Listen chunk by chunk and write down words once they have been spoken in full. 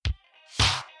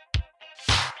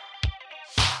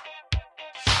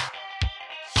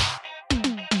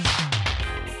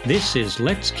This is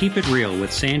Let's Keep It Real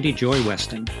with Sandy Joy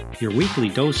Weston, your weekly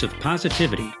dose of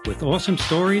positivity with awesome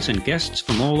stories and guests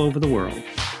from all over the world.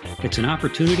 It's an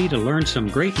opportunity to learn some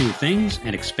great new things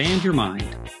and expand your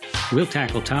mind. We'll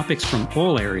tackle topics from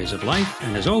all areas of life,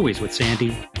 and as always with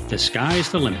Sandy, the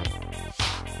sky's the limit.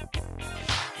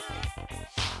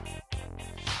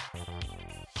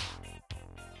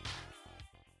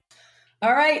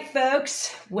 All right,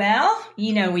 folks. Well,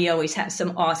 you know we always have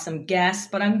some awesome guests,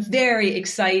 but I'm very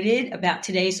excited about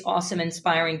today's awesome,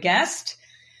 inspiring guest,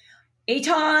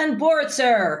 Eitan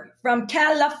Boritzer from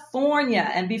California.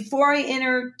 And before I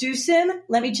introduce him,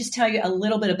 let me just tell you a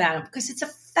little bit about him because it's a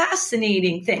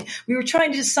fascinating thing. We were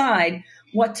trying to decide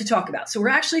what to talk about. So we're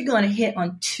actually going to hit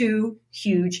on two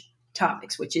huge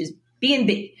topics, which is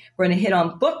B&B. We're going to hit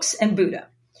on books and Buddha.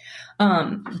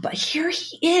 But here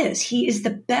he is. He is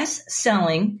the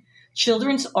best-selling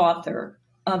children's author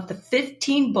of the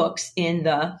 15 books in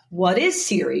the What Is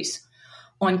series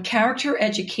on character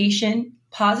education,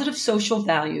 positive social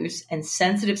values, and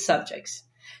sensitive subjects,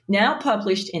 now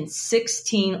published in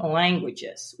 16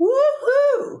 languages.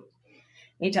 Woohoo!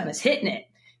 Eitan is hitting it.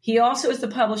 He also is the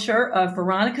publisher of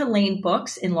Veronica Lane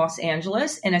Books in Los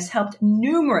Angeles and has helped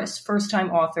numerous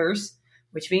first-time authors,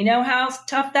 which we know how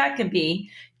tough that can be,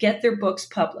 get their books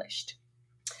published.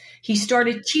 He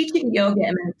started teaching yoga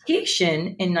and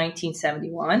meditation in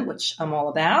 1971, which I'm all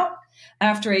about,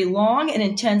 after a long and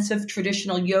intensive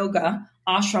traditional yoga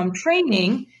ashram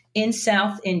training in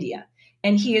South India.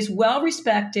 And he is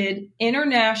well-respected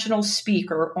international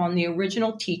speaker on the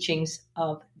original teachings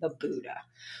of the Buddha.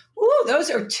 Ooh, those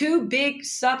are two big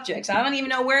subjects. I don't even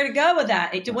know where to go with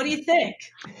that. What do you think?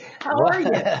 How are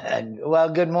you? Well,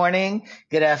 good morning.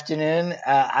 Good afternoon.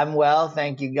 I'm well.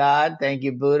 Thank you, God. Thank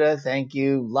you, Buddha. Thank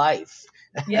you, life.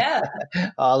 Yeah.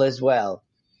 All is well.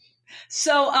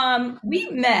 So we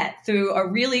met through a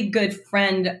really good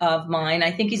friend of mine.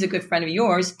 I think he's a good friend of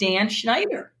yours, Dan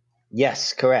Schneider.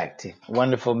 Yes, correct.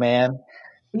 Wonderful man.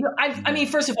 I mean,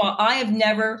 first of all, I have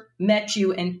never met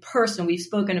you in person. We've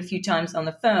spoken a few times on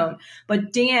the phone,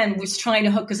 but Dan was trying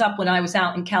to hook us up when I was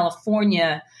out in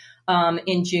California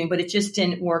in June, but it just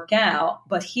didn't work out.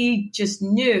 But he just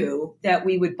knew that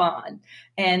we would bond.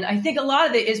 And I think a lot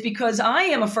of it is because I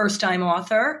am a first-time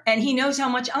author and he knows how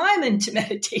much I'm into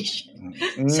meditation.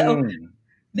 So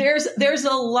there's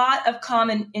a lot of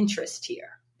common interest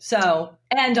here. So,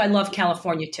 and I love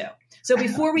California too. So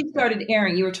before we started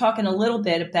airing, you were talking a little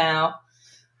bit about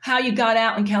how you got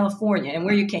out in California and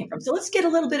where you came from. So let's get a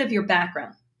little bit of your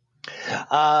background.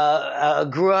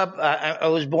 Grew up, I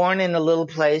was born in a little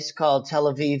place called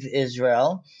Tel Aviv,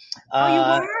 Israel. You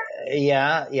were?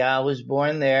 Yeah, I was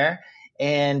born there.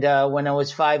 And when I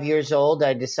was 5 years old,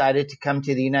 I decided to come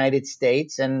to the United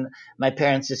States, and my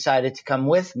parents decided to come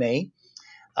with me.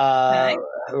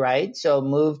 Right. So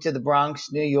moved to the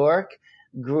Bronx, New York.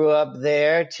 Grew up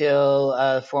there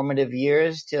till formative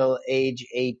years, till age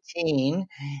 18,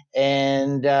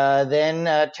 and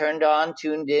then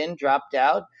tuned in, dropped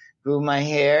out, grew my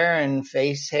hair and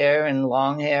face hair and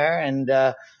long hair, and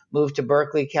moved to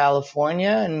Berkeley,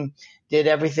 California, and did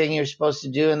everything you're supposed to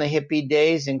do in the hippie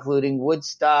days, including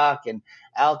Woodstock and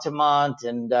Altamont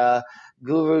and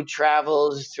guru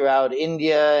travels throughout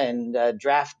India and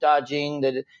draft dodging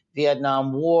the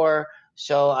Vietnam War.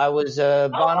 So I was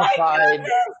a bona fide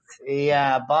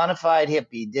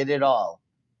hippie, did it all.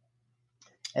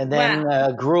 And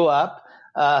then grew up,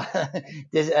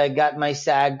 I got my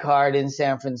SAG card in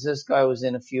San Francisco. I was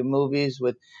in a few movies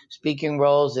with speaking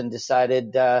roles and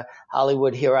decided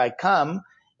Hollywood, here I come.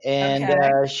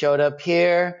 And showed up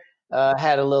here,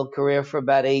 had a little career for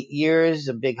about 8 years.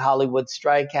 A big Hollywood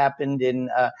strike happened in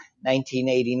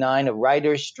 1989, a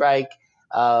writer's strike.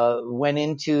 Went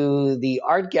into the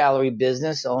art gallery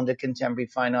business, owned a contemporary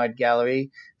fine art gallery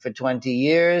for 20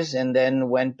 years, and then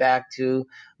went back to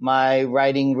my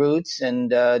writing roots and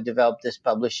developed this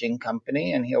publishing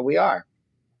company, and here we are.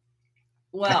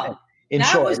 Well,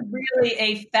 that was really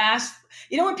a fast,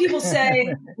 when people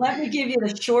say, let me give you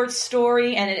the short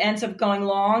story and it ends up going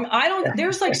long.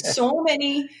 There's like so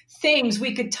many things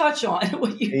we could touch on.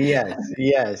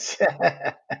 Yes.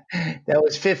 That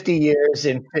was 50 years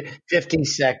in 50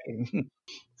 seconds.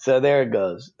 So there it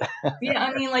goes. Yeah.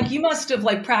 I mean, you must have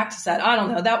practiced that. I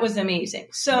don't know. That was amazing.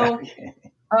 So,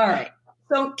 all right.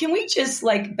 So can we just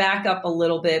back up a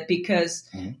little bit because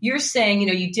you're saying,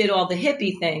 you did all the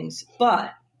hippie things,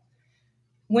 but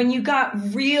when you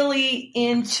got really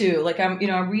into,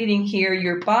 I'm reading here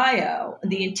your bio,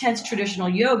 the intense traditional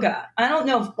yoga, I don't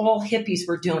know if all hippies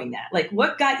were doing that.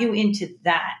 What got you into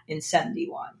that in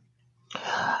 71?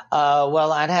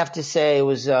 Well, I'd have to say it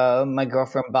was my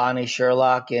girlfriend Bonnie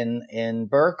Sherlock in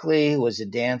Berkeley, who was a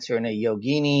dancer and a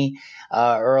yogini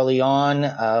early on.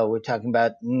 We're talking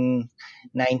about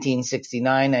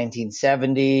 1969,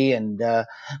 1970, and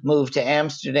moved to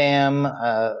Amsterdam.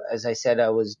 As I said, I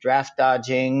was draft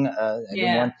dodging. I didn't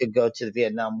Yeah. want to go to the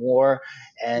Vietnam War,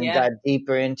 and Yeah. got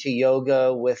deeper into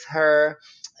yoga with her.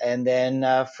 And then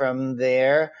from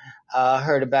there,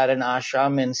 heard about an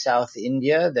ashram in South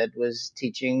India that was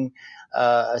teaching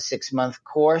a 6-month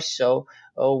course. So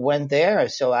went there.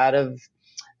 So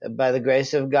by the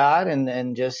grace of God,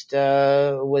 and just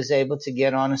was able to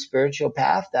get on a spiritual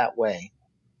path that way.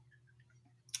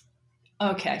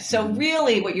 Okay. So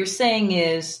really what you're saying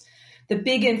is the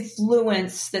big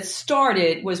influence that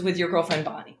started was with your girlfriend,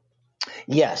 Bonnie.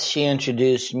 Yes, she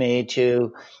introduced me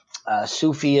to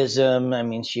Sufism. I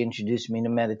mean, she introduced me to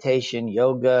meditation,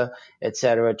 yoga,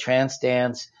 etc., trance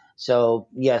dance. So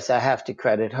yes, I have to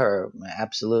credit her.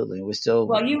 Absolutely, we're still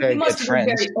Well, very you good must have been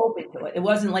friends. very open to it. It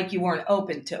wasn't like you weren't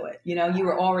open to it. You know, you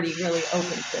were already really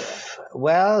open to it.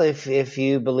 Well, if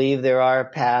you believe there are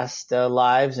past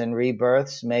lives and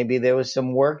rebirths, maybe there was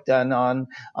some work done on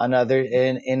other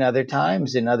in other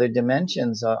times, in other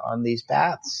dimensions on these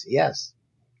paths. Yes.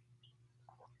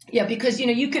 Yeah, because, you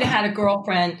know, you could have had a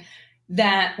girlfriend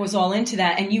that was all into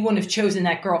that and you wouldn't have chosen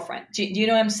that girlfriend. Do you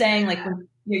know what I'm saying? Like when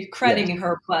you're crediting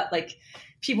her, but like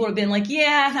people would have been like,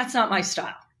 yeah, that's not my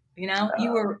style. You know,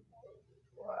 you were.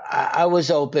 I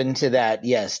was open to that.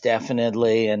 Yes,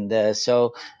 definitely. And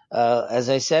so, as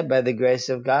I said, by the grace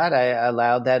of God, I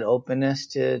allowed that openness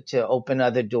to open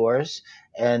other doors.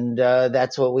 And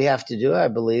that's what we have to do, I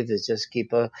believe, is just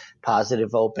keep a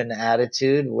positive, open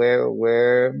attitude where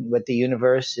what the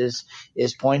universe is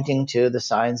pointing to, the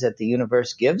signs that the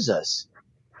universe gives us.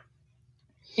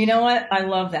 You know what? I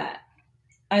love that.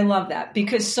 I love that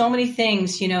because so many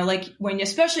things, you know, like when,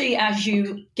 especially as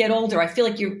you get older, I feel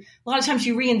like a lot of times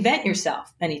you reinvent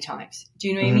yourself many times. Do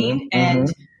you know what I mean?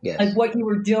 And Yes. like what you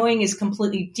were doing is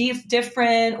completely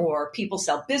different, or people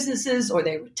sell businesses or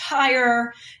they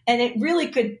retire, and it really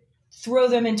could throw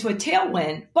them into a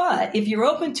tailwind. But if you're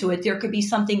open to it, there could be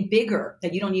something bigger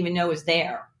that you don't even know is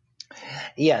there.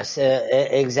 Yes,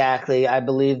 exactly. I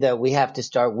believe that we have to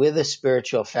start with a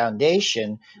spiritual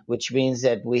foundation, which means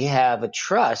that we have a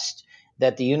trust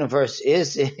that the universe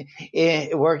is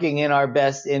working in our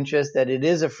best interest, that it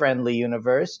is a friendly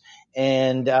universe.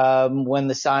 And when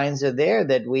the signs are there,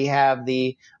 that we have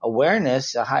the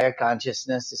awareness, a higher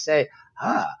consciousness to say,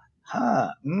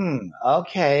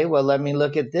 okay, well, let me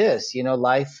look at this. You know,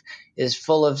 life is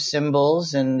full of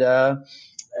symbols, and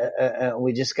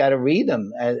we just got to read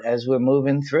them as we're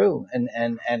moving through,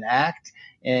 and act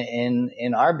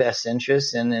in our best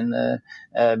interest and in the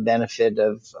benefit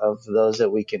of those that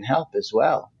we can help as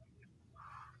well.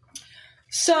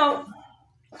 So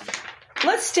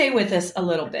let's stay with this a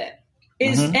little bit.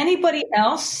 Is anybody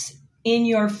else in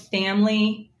your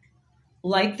family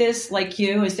like this, like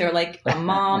you? Is there like a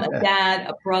mom, a dad,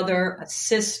 a brother, a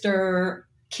sister,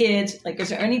 kids? Like, is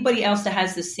there anybody else that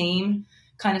has the same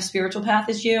kind of spiritual path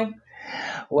as you?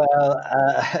 Well,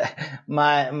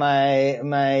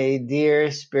 my dear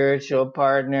spiritual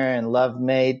partner and love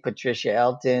mate, Patricia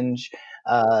Eltinge,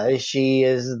 she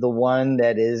is the one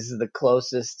that is the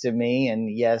closest to me. And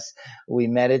yes, we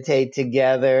meditate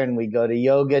together and we go to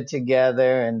yoga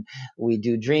together and we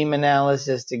do dream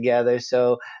analysis together.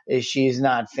 So she's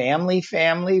not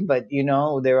family, but you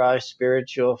know, there are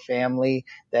spiritual family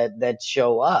that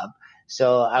show up.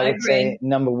 So I would say,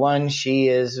 number one, she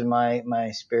is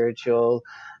my spiritual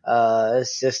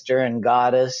sister and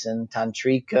goddess, and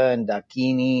tantrika and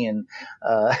dakini, and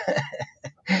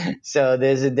so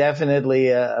there's definitely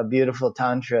a beautiful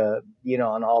tantra, you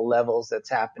know, on all levels that's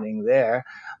happening there.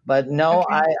 But no,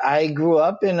 I grew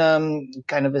up in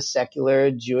kind of a secular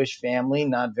Jewish family,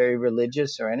 not very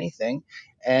religious or anything.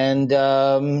 And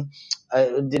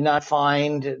I did not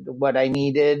find what I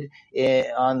needed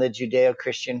on the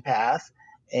Judeo-Christian path.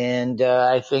 And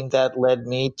I think that led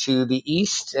me to the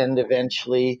East, and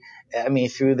eventually, I mean,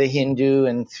 through the Hindu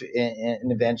and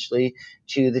eventually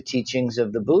to the teachings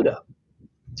of the Buddha.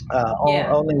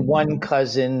 Only one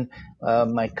cousin,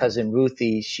 my cousin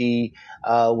Ruthie, she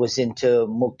was into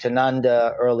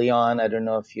Muktananda early on. I don't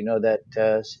know if you know that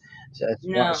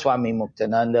Swami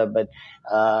Muktananda, but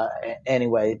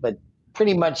anyway, but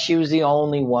pretty much she was the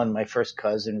only one, my first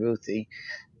cousin Ruthie.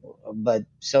 But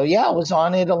so yeah, I was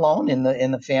on it alone in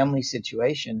the family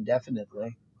situation,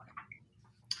 definitely.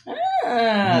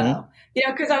 Yeah,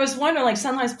 because I was wondering, like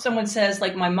sometimes someone says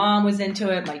like my mom was into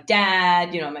it, my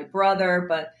dad, you know, my brother,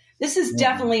 but this is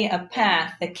definitely a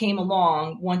path that came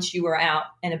along once you were out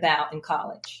and about in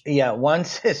college. Yeah,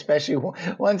 especially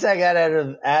once I got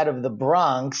out of the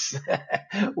Bronx,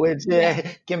 which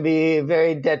can be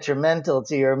very detrimental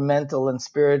to your mental and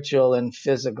spiritual and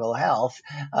physical health,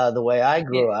 the way I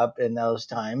grew up in those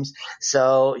times.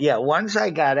 So yeah, once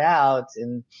I got out,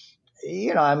 and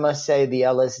I must say the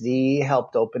LSD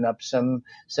helped open up some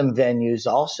venues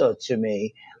also to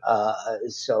me.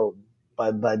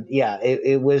 But yeah,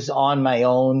 it was on my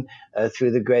own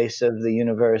through the grace of the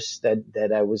universe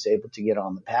that I was able to get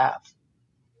on the path.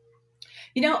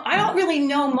 I don't really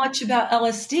know much about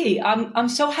LSD. I'm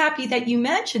so happy that you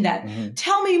mentioned that. Mm-hmm.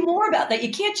 Tell me more about that.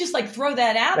 You can't just throw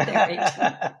that out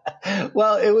there.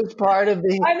 Well, it was part of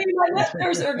the. I mean, my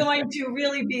listeners are going to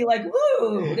really be like,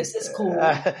 "Woo, this is cool."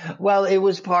 Well, it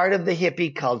was part of the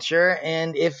hippie culture,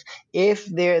 and if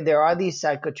there are these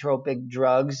psychotropic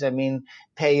drugs, I mean,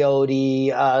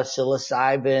 peyote,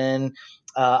 psilocybin,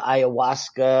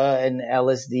 ayahuasca, and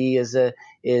LSD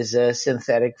is a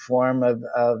synthetic form of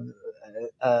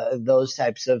those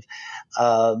types of,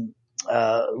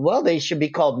 they should be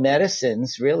called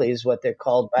medicines, really, is what they're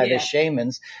called by the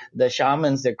shamans. The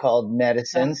shamans, they're called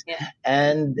medicines.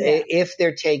 And if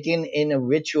they're taken in a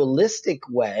ritualistic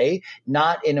way,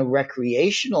 not in a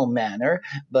recreational manner,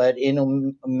 but in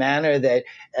a manner that,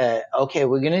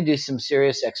 we're going to do some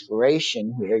serious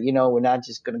exploration here. We're not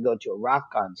just going to go to a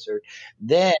rock concert.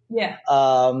 Then,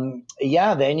 then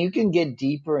you can get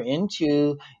deeper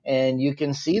into, and you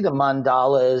can see the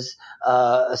mandalas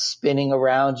spinning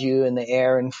around you in the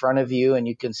air in front of you, and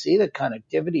you can see the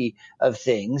connectivity of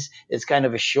things. It's kind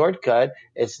of a shortcut.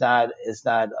 It's not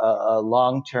a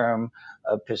long-term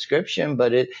prescription,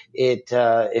 but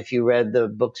if you read the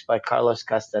books by Carlos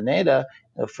Castaneda,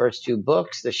 the first two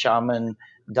books, the shaman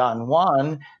Don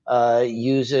Juan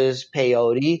uses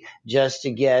peyote just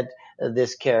to get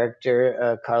this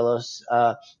character, Carlos,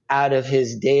 out of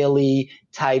his daily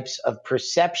types of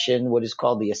perception, what is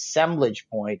called the assemblage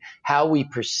point, how we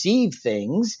perceive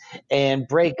things, and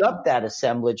break up that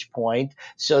assemblage point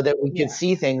so that we can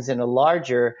see things in a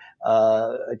larger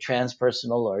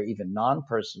transpersonal or even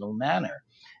non-personal manner.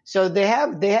 So they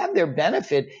have their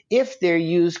benefit if they're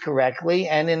used correctly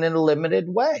and in a limited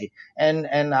way. And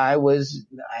I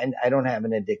don't have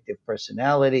an addictive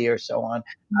personality or so on.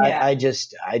 Yeah. I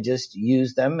just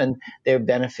use them, and they're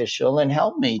beneficial and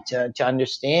help me to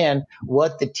understand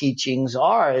what the teachings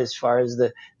are as far as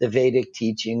the Vedic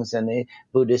teachings and the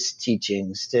Buddhist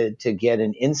teachings to get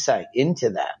an insight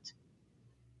into that.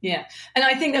 Yeah. And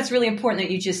I think that's really important that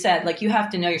you just said, you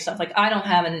have to know yourself. I don't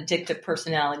have an addictive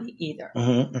personality either,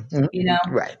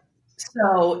 Right.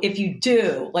 So if you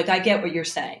do, I get what you're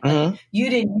saying. You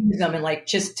didn't use them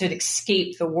just to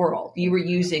escape the world. You were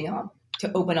using them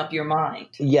to open up your mind.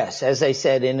 Yes. As I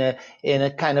said, in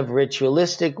a kind of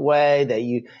ritualistic way that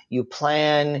you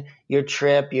plan your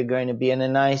trip. You're going to be in a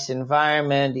nice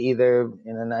environment, either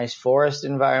in a nice forest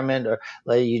environment, or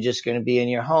you're just going to be in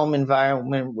your home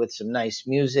environment with some nice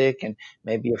music and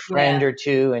maybe a friend or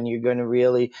two, and you're going to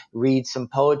really read some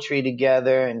poetry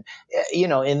together. And,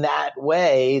 in that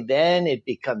way, then it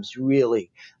becomes really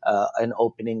an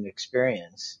opening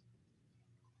experience.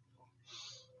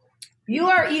 You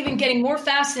are even getting more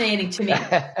fascinating to me.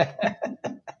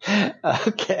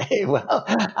 Okay, well,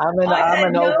 I'm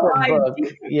an open book.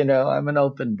 I'm an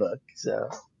open book. So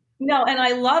no, and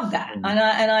I love that, and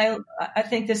I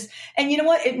think this, and you know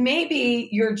what? It may be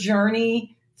your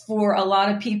journey for a lot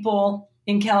of people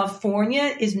in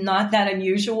California is not that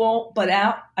unusual, but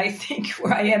I think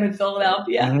where I am in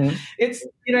Philadelphia, it's,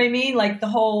 you know what I mean? The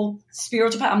whole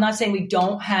spiritual path. I'm not saying we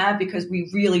don't have, because we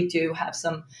really do have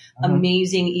some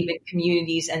amazing even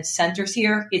communities and centers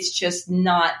here. It's just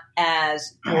not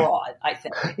as broad, I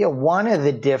think. Yeah. One of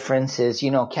the differences,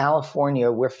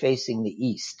 California, we're facing the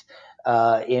East.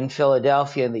 In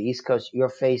Philadelphia, in the East Coast, you're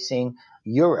facing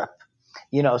Europe,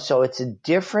 so it's a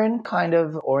different kind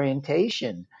of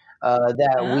orientation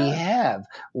that we have.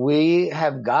 We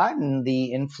have gotten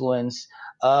the influence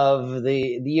of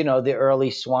the early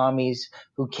swamis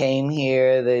who came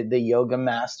here, the yoga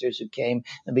masters who came in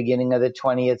the beginning of the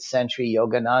 20th century,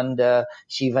 Yogananda,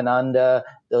 Shivananda,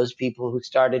 those people who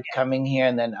started coming here,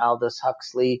 and then Aldous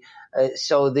Huxley.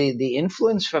 So the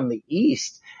influence from the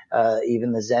East,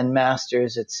 even the Zen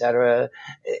masters, etc.,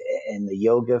 and the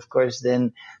yoga, of course,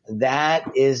 then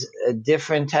that is a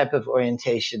different type of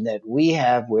orientation that we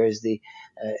have, whereas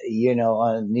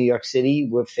on New York City,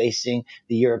 we're facing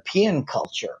the European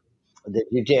culture, the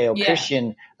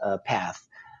Judeo-Christian path.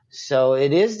 So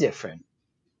it is different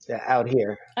out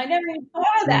here. I never even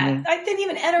thought of that. That didn't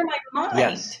even enter my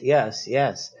mind.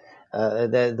 Yes.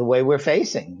 the way we're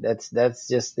facing. That's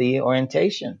just the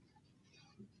orientation.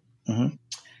 Mm-hmm.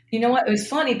 You know what? It was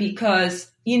funny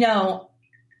because,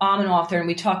 I'm an author, and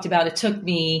we talked about it took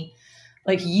me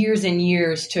like years and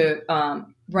years to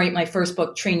write my first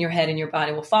book, Train Your Head and Your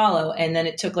Body Will Follow. And then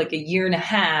it took like a year and a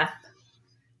half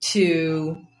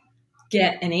to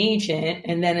get an agent,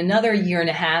 and then another year and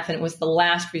a half. And it was the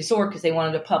last resort because they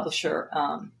wanted a publisher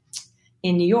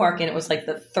in New York. And it was like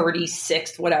the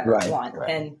 36th, whatever one.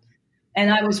 Right.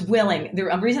 And I was willing, the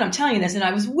reason I'm telling you this, and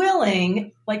I was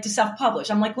willing like to self-publish.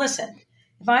 I'm like, listen,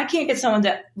 if I can't get someone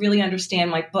to really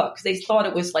understand my book, because they thought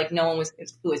it was like no one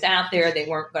was out there, they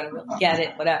weren't going to really get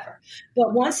it, whatever.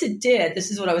 But once it did,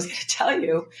 this is what I was going to tell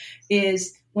you,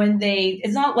 is when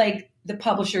it's not like the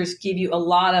publishers give you a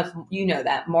lot of,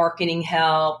 that marketing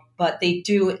help, but they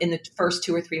do it in the first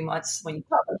 2 or 3 months when you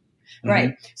publish. Mm-hmm.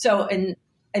 Right. So in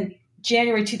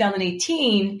January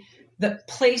 2018, the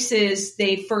places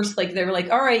they were like,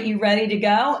 all right, you ready to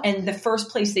go? And the first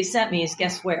place they sent me is,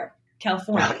 guess where?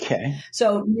 California. Okay.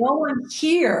 So no one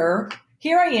here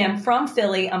I am from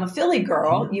Philly. I'm a Philly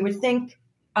girl. Mm-hmm. You would think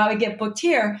I would get booked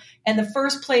here. And the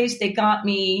first place they got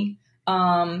me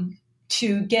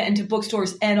to get into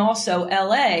bookstores and also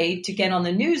LA to get on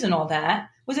the news and all that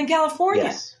was in California.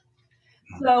 Yes.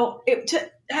 So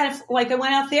I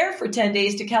went out there for 10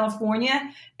 days to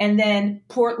California, and then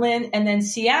Portland, and then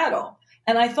Seattle.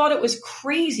 And I thought it was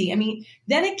crazy. I mean,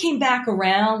 then it came back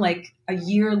around like a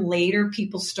year later,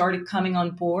 people started coming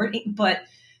on board. But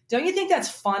don't you think that's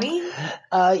funny?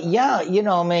 Yeah,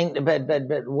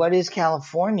 but what is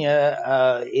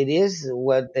California? It is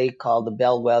what they call the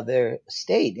bellwether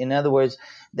state. In other words,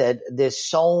 that there's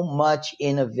so much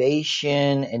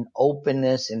innovation and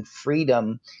openness and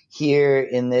freedom here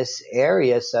in this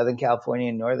area, Southern California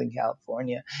and Northern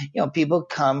California. People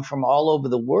come from all over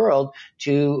the world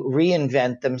to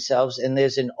reinvent themselves, and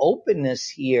there's an openness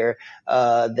here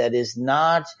that is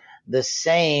not the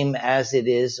same as it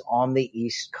is on the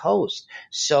East Coast.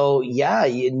 So yeah,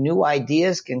 new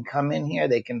ideas can come in here.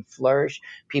 They can flourish.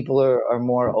 People are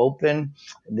more open.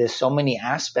 There's so many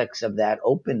aspects of that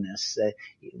openness,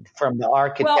 from the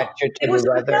architecture to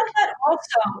the weather. That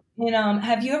also,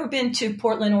 have you ever been to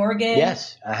Portland, Oregon?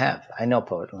 Yes, I have. I know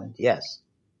Portland. Yes.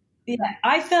 Yeah,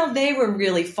 I found they were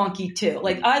really funky too.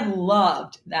 Like I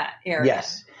loved that area.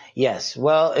 Yes.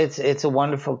 Well, it's a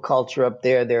wonderful culture up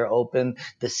there. They're open.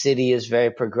 The city is very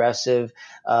progressive.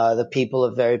 The people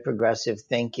are very progressive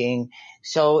thinking.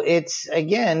 So it's,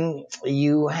 again,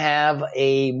 you have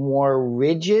a more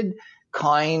rigid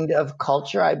kind of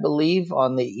culture, I believe,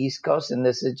 on the East Coast. And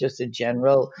this is just a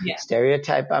general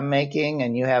stereotype I'm making.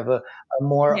 And you have a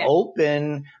more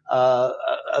open,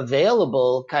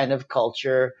 available kind of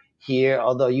culture here,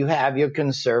 although you have your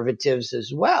conservatives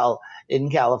as well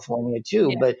in California too.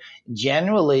 Yeah. But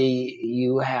generally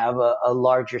you have a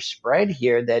larger spread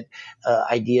here that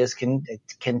ideas can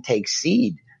take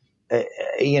seed,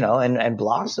 and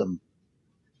blossom.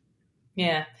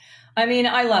 Yeah. I mean,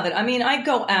 I love it. I mean, I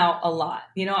go out a lot.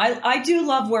 I do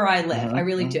love where I live. Mm-hmm. I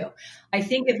really do. I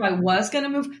think if I was going to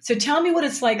move, so tell me what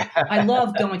it's like. I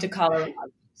love going to Colorado.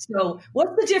 So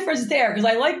what's the difference there? Because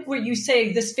I like what you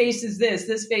say, this face is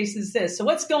this face is this. So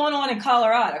what's going on in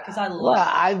Colorado? Because I love it.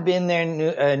 I've been there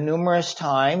numerous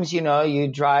times. You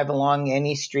drive along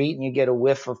any street and you get a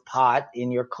whiff of pot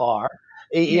in your car.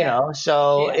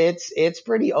 So it's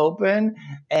pretty open,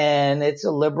 and it's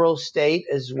a liberal state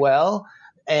as well.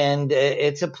 And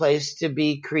it's a place to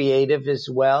be creative as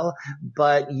well,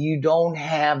 but you don't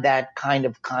have that kind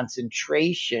of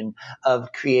concentration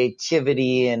of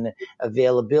creativity and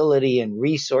availability and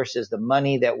resources, the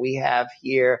money that we have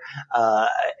here,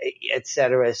 et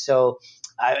cetera. So,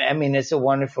 I mean, it's a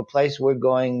wonderful place. We're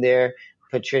going there.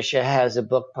 Patricia has a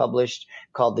book published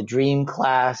called The Dream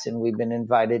Class, and we've been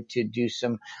invited to do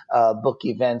some book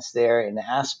events there in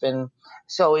Aspen.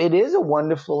 So it is a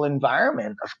wonderful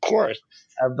environment, of course,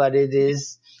 but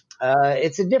it's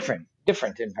a different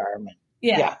environment.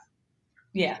 Yeah.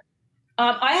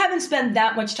 I haven't spent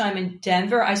that much time in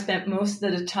Denver. I spent most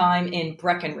of the time in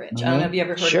Breckenridge. Mm-hmm. I don't know if you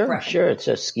ever heard of Breckenridge. Sure. It's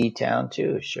a ski town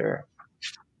too. Sure.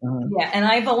 Mm-hmm. Yeah. And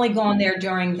I've only gone there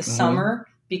during the summer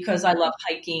because I love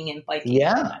hiking and biking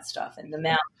and all that stuff, and the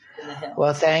mountains and the hills.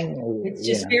 Well, it's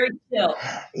just very chill.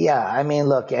 Yeah, I mean,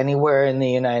 look, anywhere in the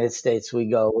United States we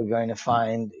go, we're going to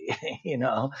find,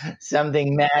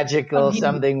 something magical,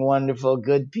 something wonderful,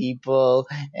 good people,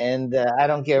 and I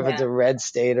don't care if it's a red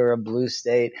state or a blue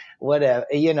state, whatever.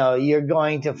 You're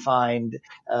going to find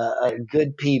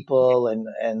good people,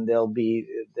 and there'll be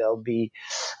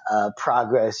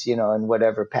progress, in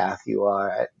whatever path you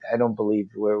are. I don't believe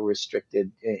we're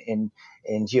restricted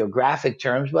in geographic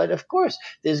terms. But of course,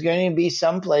 there's going to be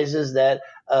some places that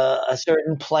a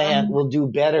certain plant will do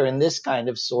better in this kind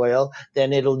of soil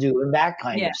than it'll do in that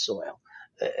kind of soil.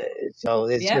 So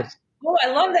it's just. Oh,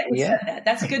 I love that you said that.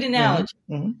 That's a good analogy.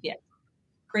 Mm-hmm. Yeah.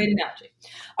 Great analogy.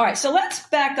 All right. So let's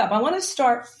back up. I want to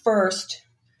start first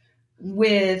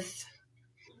with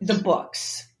the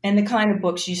books and the kind of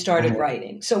books you started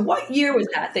writing. So what year was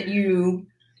that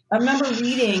I remember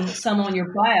reading some on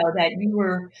your bio that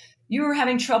you were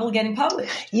having trouble getting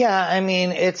published. Yeah, I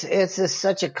mean, it's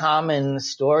such a common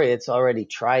story. It's already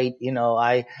trite.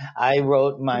 I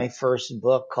wrote my first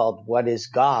book called What is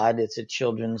God? It's a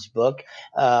children's book.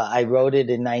 I wrote it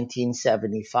in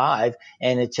 1975,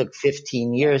 and it took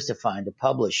 15 years to find a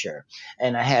publisher.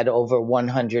 And I had over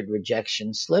 100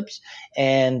 rejection slips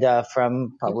and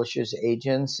from publishers,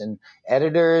 agents, and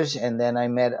editors. And then I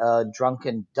met a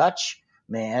drunken Dutch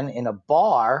man in a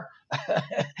bar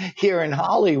here in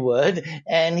Hollywood,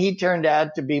 and he turned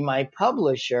out to be my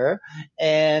publisher.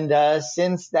 And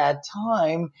since that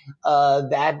time,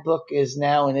 that book is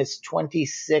now in its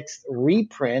 26th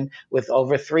reprint with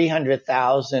over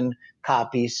 300,000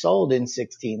 copies sold in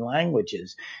 16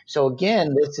 languages. So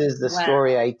again, this is the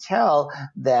story I tell,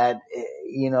 that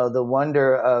the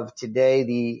wonder of today,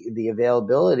 the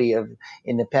availability of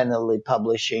independently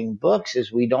publishing books,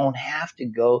 is we don't have to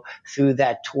go through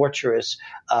that torturous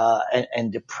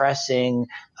and depressing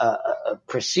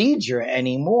procedure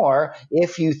anymore.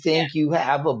 If you think you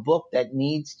have a book that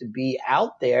needs to be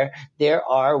out there, there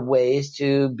are ways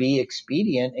to be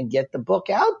expedient and get the book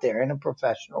out there in a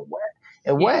professional way.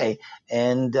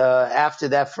 And after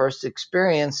that first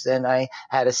experience, then I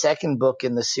had a second book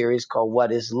in the series called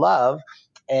What is Love?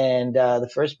 And the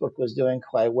first book was doing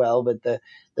quite well, but the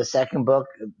second book,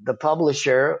 the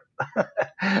publisher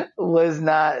was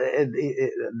not,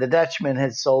 the Dutchman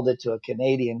had sold it to a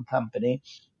Canadian company.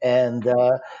 And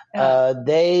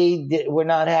they were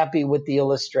not happy with the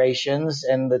illustrations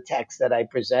and the text that I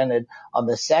presented on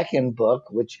the second book,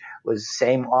 which was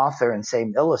same author and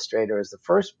same illustrator as the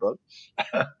first book.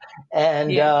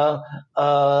 And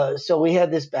so we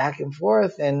had this back and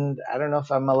forth. And I don't know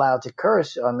if I'm allowed to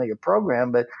curse on your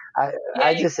program, but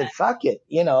I just said, fuck it.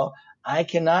 I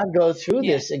cannot go through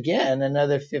this again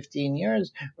another 15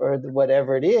 years or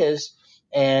whatever it is.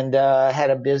 And had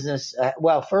a business.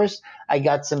 Well, first I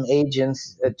got some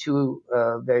agents, two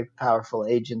very powerful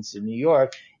agents in New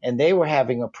York, and they were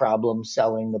having a problem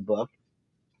selling the book,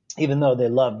 even though they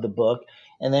loved the book.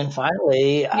 And then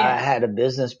finally, I had a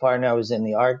business partner. I was in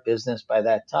the art business by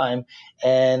that time,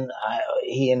 and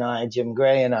he and I, Jim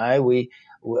Gray and I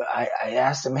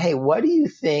asked him, hey, what do you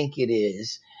think it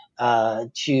is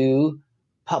to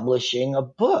publishing a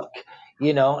book?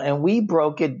 And we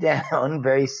broke it down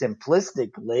very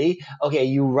simplistically. Okay,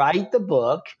 you write the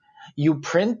book, you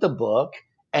print the book,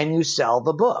 and you sell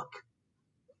the book.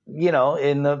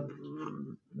 In the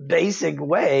basic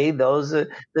way, those are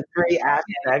the three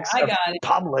aspects of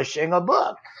publishing a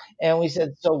book. And we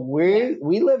said, so we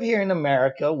live here in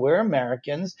America. We're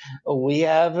Americans. We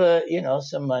have,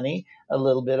 some money, a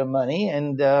little bit of money.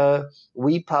 And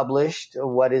we published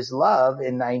What is Love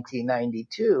in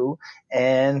 1992.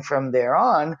 And from there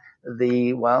on,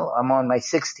 I'm on my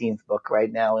 16th book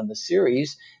right now in the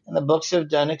series. And the books have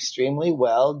done extremely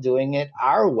well doing it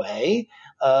our way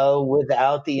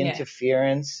without the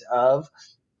interference of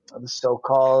the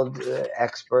so-called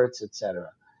experts,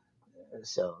 etc.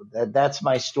 So that's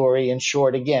my story in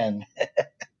short again.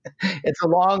 It's a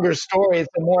longer story. It's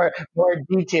a more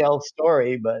detailed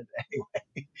story, but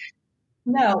anyway.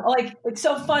 No, it's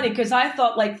so funny because I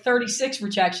thought 36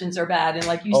 rejections are bad. And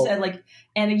like you said,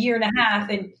 and a year and a half.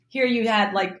 And here you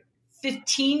had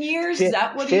 15 years. Is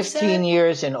that what you said? 15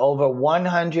 years and over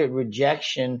 100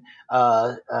 rejection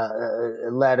letters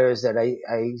that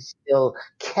I still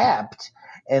kept.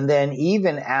 And then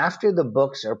even after the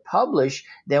books are published,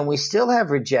 then we still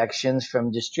have rejections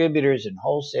from distributors and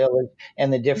wholesalers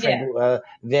and the different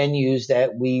venues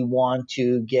that we want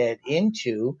to get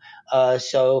into.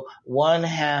 So one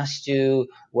has to,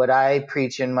 what I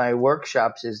preach in my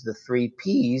workshops is the 3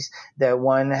 Ps, that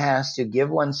one has to give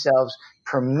oneself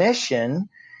permission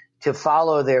to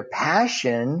follow their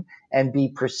passion and be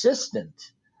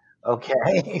persistent.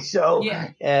 Okay, so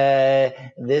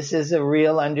this is a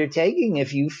real undertaking.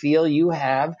 If you feel you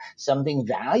have something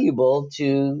valuable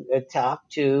to talk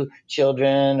to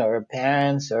children or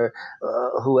parents or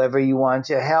whoever you want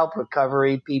to help,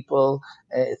 recovery people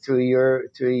through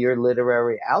your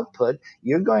literary output,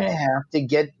 you're going to have to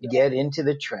get into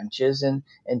the trenches and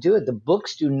do it. The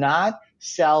books do not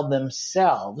sell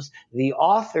themselves. The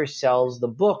author sells the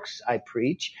books, I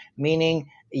preach,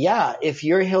 meaning, yeah, if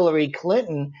you're Hillary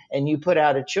Clinton and you put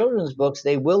out a children's books,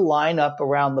 they will line up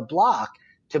around the block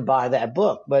to buy that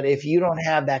book. But if you don't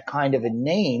have that kind of a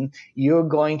name, you're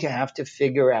going to have to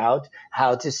figure out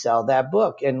how to sell that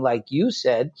book. And like you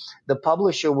said, the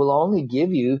publisher will only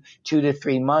give you 2 to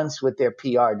 3 months with their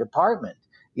PR department.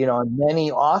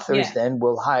 Many authors then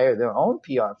will hire their own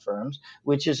PR firms,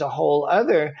 which is a whole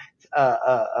other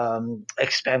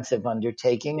expensive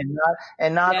undertaking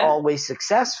and not always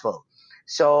successful.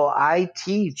 So I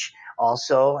teach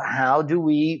also, how do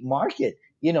we market?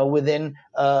 Within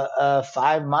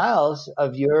 5 miles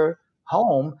of your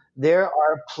home, there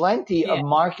are plenty of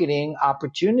marketing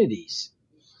opportunities,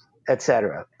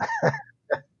 etc.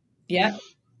 Yeah.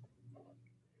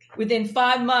 Within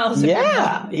 5 miles of your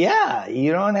home. Yeah.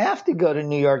 You don't have to go to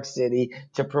New York City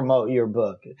to promote your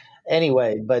book.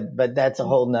 Anyway, but that's a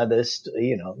whole nother,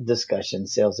 discussion,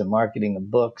 sales and marketing of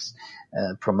books,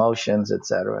 promotions,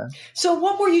 etc. So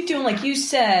what were you doing? Like you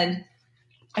said,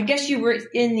 I guess you were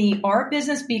in the art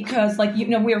business because,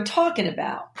 we were talking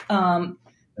about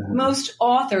most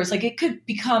authors, it could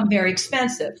become very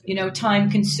expensive, time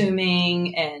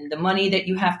consuming, and the money that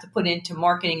you have to put into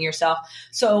marketing yourself.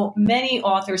 So many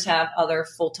authors have other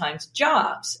full-time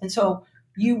jobs. And so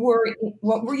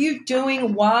what were you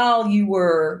doing while you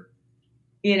were,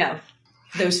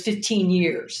 those 15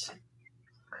 years?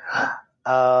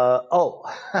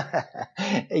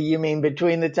 You mean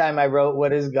between the time I wrote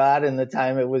What Is God and the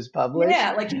time it was published?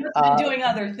 Yeah, you must have been doing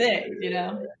other things,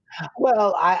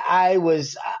 Well, I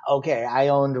was, I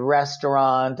owned a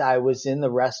restaurant. I was in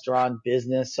the restaurant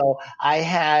business. So I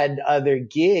had other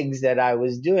gigs that I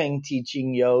was doing,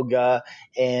 teaching yoga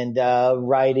and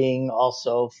writing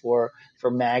also for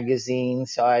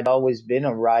magazines. So I'd always been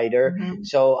a writer. Mm-hmm.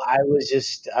 So I was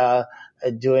just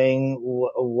doing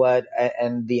what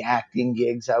and the acting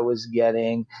gigs I was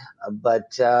getting.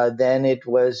 But then it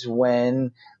was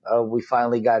when we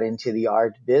finally got into the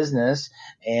art business,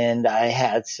 and I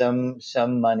had some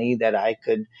money that I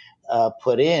could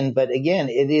put in. But again,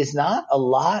 it is not a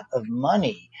lot of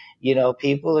money.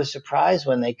 People are surprised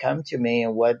when they come to me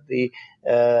and what the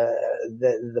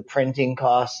printing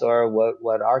costs are,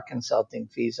 what our consulting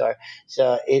fees are.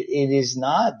 So it is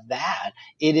not that.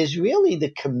 It is really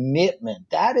the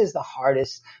commitment. That is the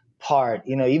hardest part.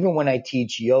 Even when I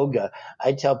teach yoga,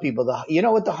 I tell people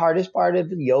what the hardest part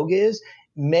of yoga is?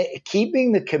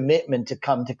 Keeping the commitment to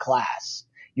come to class.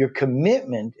 Your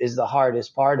commitment is the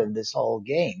hardest part of this whole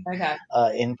game. Okay.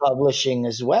 In publishing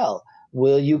as well.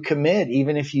 Will you commit,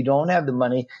 even if you don't have the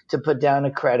money, to put down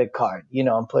a credit card,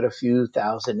 and put a few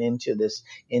thousand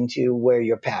into where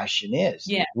your passion is?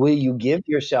 Yeah. Will you give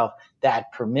yourself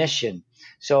that permission?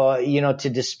 So, to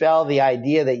dispel the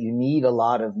idea that you need a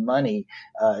lot of money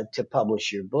to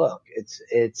publish your book,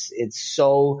 it's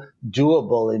so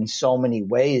doable in so many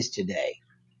ways today.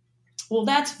 Well,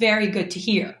 that's very good to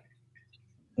hear.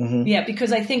 Mm-hmm. Yeah,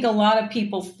 because I think a lot of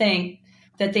people think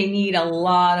that they need a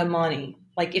lot of money,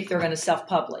 if they're going to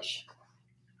self-publish.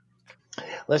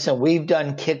 Listen, we've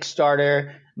done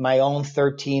Kickstarter. My own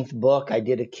 13th book, I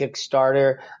did a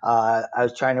Kickstarter. I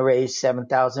was trying to raise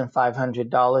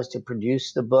 $7,500 to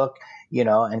produce the book,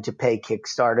 and to pay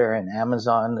Kickstarter and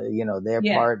Amazon, their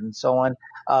part and so on,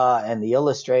 and the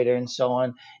illustrator and so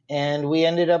on. And we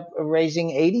ended up raising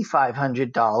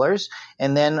 $8,500.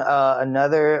 And then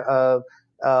another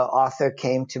author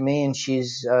came to me, and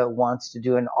she's wants to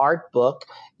do an art book,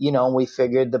 and we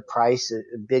figured the price, a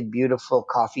big, beautiful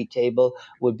coffee table,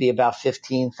 would be about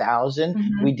 $15,000.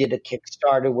 Mm-hmm. We did a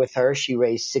Kickstarter with her. She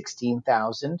raised $16,000.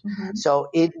 Mm-hmm. So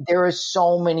there are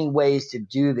so many ways to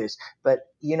do this. But,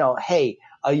 hey,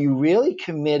 are you really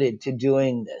committed to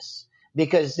doing this?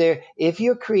 Because if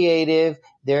you're creative,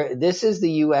 this is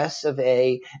the US of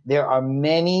A. There are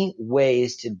many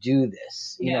ways to do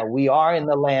this. Yeah. We are in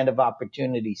the land of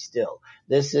opportunity still.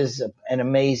 This is an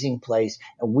amazing place,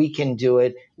 and we can do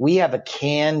it. We have a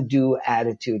can-do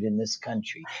attitude in this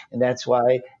country, and that's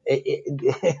why it's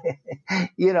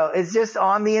just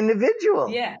on the individual.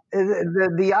 Yeah,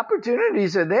 the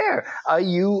opportunities are there. Are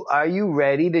you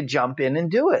ready to jump in and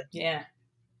do it? Yeah.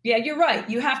 Yeah, you're right.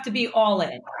 You have to be all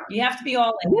in.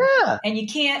 Yeah. And you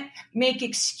can't make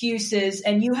excuses,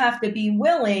 and you have to be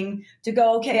willing to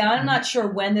go, okay, I'm not sure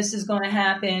when this is going to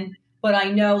happen, but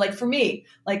I know, for me,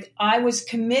 I was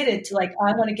committed to, I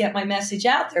want to get my message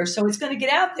out there. So it's going to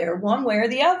get out there one way or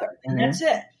the other. And that's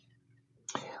it.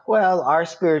 Well, I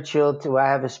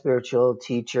have a spiritual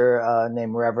teacher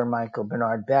named Reverend Michael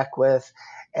Bernard Beckwith.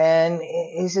 And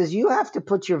he says, you have to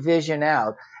put your vision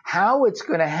out. How it's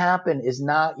going to happen is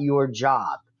not your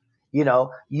job. You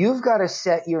know, you've got to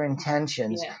set your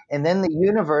intentions, and then the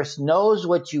universe knows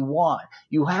what you want.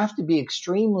 You have to be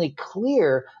extremely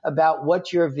clear about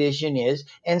what your vision is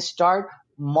and start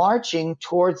marching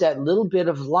towards that little bit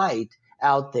of light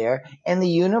out there, and the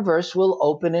universe will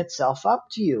open itself up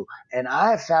to you. And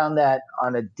I have found that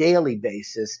on a daily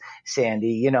basis,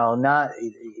 Sandy, not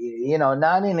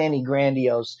in any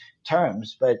grandiose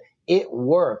terms, but it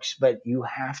works. But you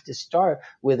have to start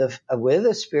with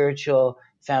a spiritual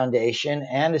foundation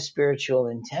and a spiritual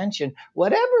intention,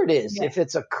 whatever it is. If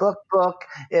it's a cookbook,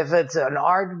 if it's an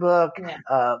art book,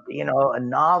 a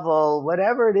novel,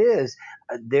 whatever it is,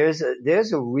 there's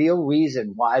a real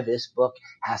reason why this book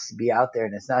has to be out there,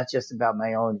 and it's not just about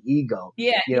my own ego.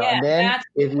 And then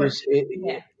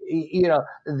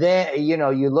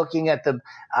you're looking at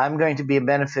I'm going to be a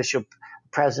beneficial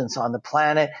presence on the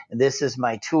planet, and this is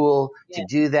my tool to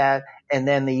do that. And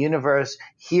then the universe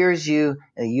hears you,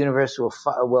 and the universe will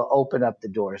open up the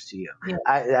doors to you.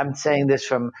 I'm saying this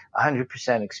from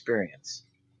 100% experience,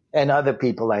 and other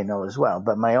people I know as well,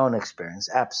 but my own experience,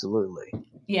 absolutely.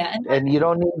 Yeah. And you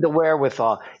don't need the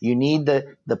wherewithal. You need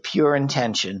the pure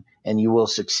intention, and you will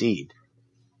succeed.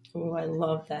 Oh, I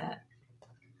love that.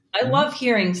 I love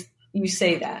hearing you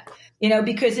say that,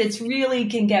 because it's really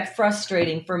can get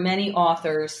frustrating for many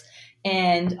authors.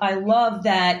 And I love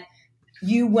that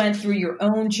you went through your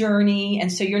own journey.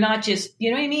 And so you're not just,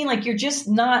 you know what I mean? Like, you're just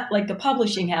not like a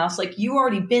publishing house. Like, you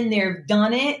already been there,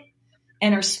 done it,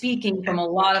 and are speaking from a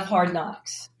lot of hard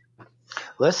knocks.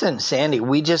 Listen, Sandy,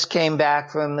 we just came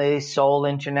back from the Seoul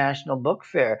International Book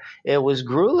Fair. It was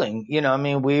grueling.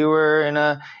 We were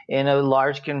in a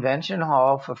large convention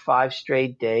hall for 5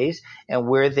 straight days, and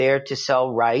we're there to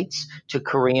sell rights to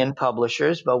Korean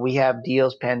publishers, but we have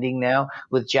deals pending now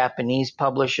with Japanese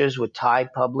publishers, with Thai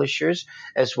publishers,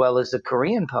 as well as the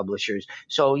Korean publishers.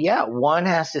 So one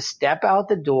has to step out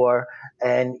the door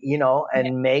and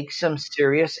make some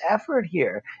serious effort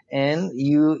here. And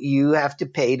you have to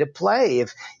pay to play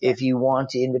if you want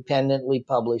to independently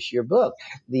publish your book.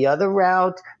 The other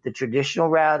route, the traditional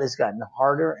route, has gotten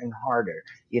harder and harder,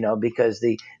 because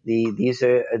these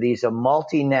are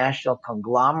multinational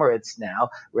conglomerates now.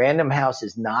 Random House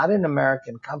is not an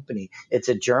American company. It's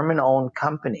a German-owned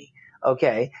company.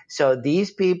 Okay, so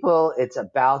these people, it's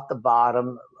about the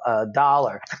bottom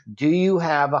dollar. Do you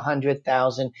have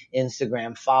 100,000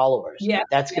 Instagram followers?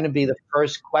 That's going to be the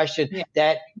first question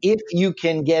that if you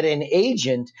can get an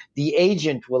agent, the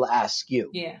agent will ask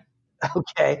you.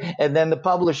 Okay. And then the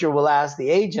publisher will ask the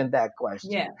agent that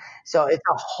question. So it's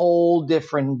a whole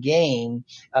different game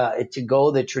to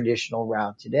go the traditional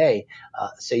route today.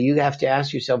 So you have to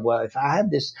ask yourself, well, if I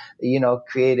have this,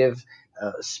 creative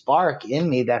spark in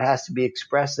me that has to be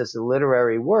expressed as a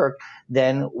literary work,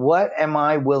 then what am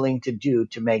I willing to do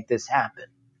to make this happen?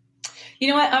 You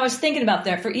know what? I was thinking about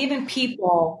that for even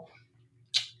people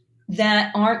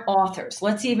that aren't authors.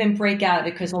 Let's even break out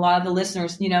because a lot of the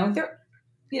listeners,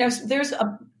 there's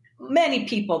many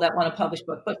people that want to publish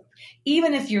books, but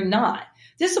even if you're not,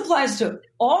 this applies to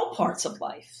all parts of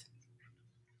life.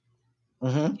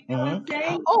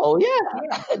 Oh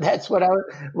yeah, that's what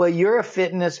well, you're a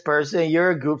fitness person,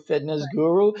 you're a group fitness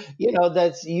guru.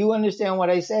 You understand what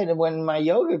I said. And when in my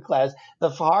yoga class, the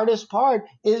hardest part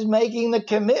is making the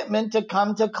commitment to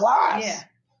come to class.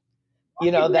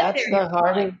 That's the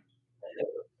hardest.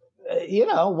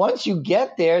 Once you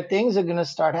get there, things are going to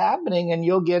start happening and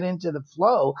you'll get into the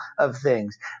flow of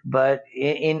things. But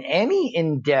in any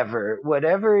endeavor,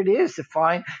 whatever it is, to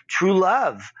find true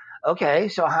love. Okay,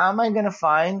 so how am I going to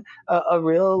find a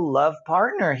real love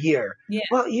partner here?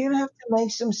 Well, you have to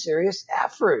make some serious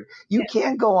effort. You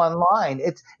can't go online.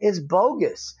 It's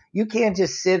bogus. You can't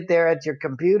just sit there at your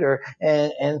computer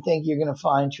and think you're going to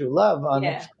find true love.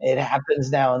 It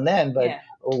happens now and then, but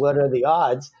what are the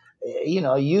odds?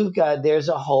 There's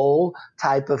a whole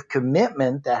type of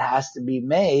commitment that has to be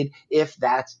made if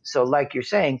that's so. Like you're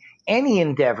saying, any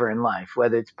endeavor in life,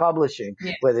 whether it's publishing,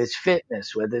 whether it's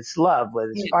fitness, whether it's love,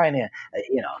 whether it's finance,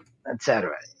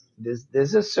 etc.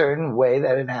 There's a certain way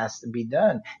that it has to be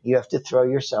done. You have to throw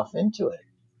yourself into it.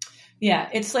 Yeah,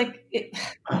 it's like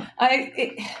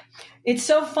it's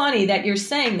so funny that you're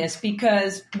saying this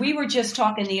because we were just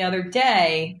talking the other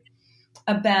day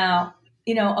about.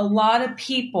 A lot of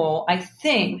people, I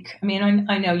think,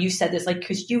 I know you said this,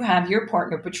 because you have your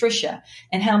partner, Patricia,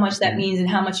 and how much that means and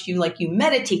how much you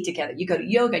meditate together. You go to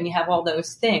yoga and you have all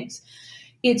those things.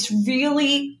 It's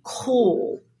really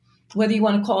cool, whether you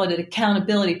want to call it an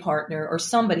accountability partner or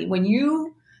somebody, when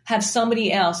you have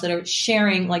somebody else that are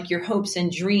sharing your hopes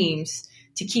and dreams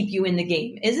to keep you in the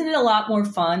game. Isn't it a lot more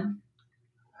fun?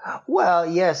 Well,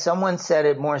 yeah, someone said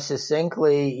it more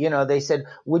succinctly. They said,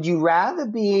 would you rather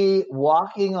be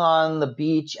walking on the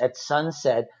beach at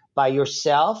sunset by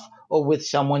yourself or with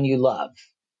someone you love?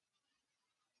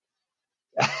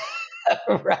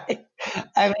 Right.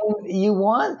 I mean,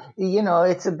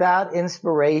 it's about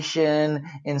inspiration,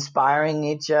 inspiring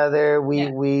each other.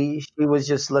 Yeah. She was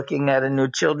just looking at a new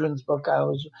children's book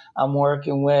I'm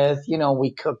working with.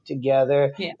 We cook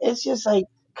together. Yeah. It's just like,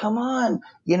 come on,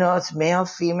 it's male,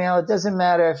 female. It doesn't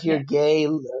matter if you're Yeah. gay,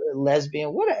 lesbian,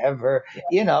 whatever.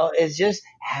 Yeah. It's just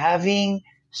having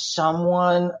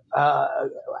someone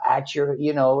at your,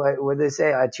 what do they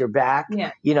say, at your back.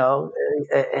 Yeah.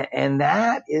 And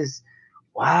that is.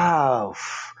 Wow.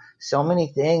 So many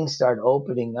things start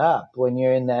opening up when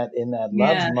you're in that Yeah.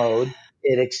 love mode.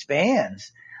 It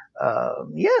expands.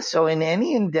 So in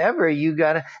any endeavor, you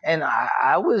gotta, and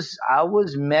I was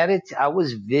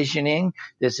visioning.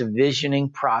 There's a visioning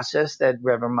process that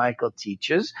Reverend Michael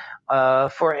teaches,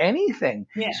 for anything.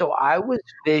 Yeah. So I was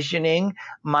visioning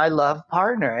my love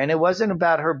partner, and it wasn't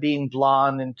about her being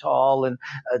blonde and tall and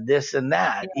this and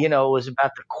that. Yeah. It was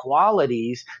about the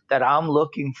qualities that I'm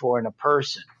looking for in a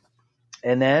person.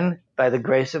 And then, by the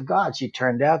grace of God, she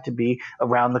turned out to be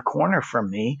around the corner from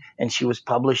me, and she was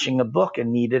publishing a book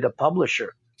and needed a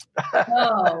publisher.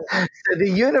 Oh. So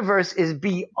the universe is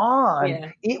beyond,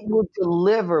 Yeah. it will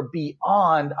deliver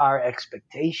beyond our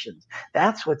expectations.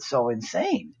 That's what's so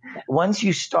insane. Yeah. Once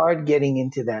you start getting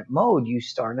into that mode, you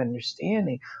start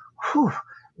understanding,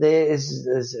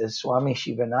 as Swami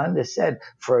Shivananda said,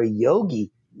 for a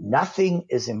yogi, nothing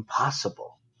is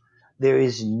impossible. There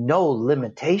is no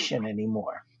limitation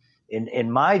anymore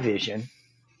in my vision.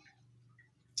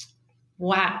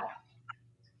 Wow.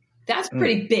 That's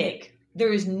pretty big.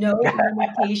 There is no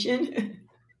limitation.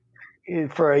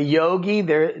 For a yogi,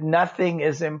 nothing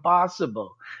is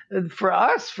impossible. For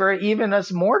us, for even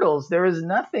us mortals, there is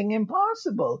nothing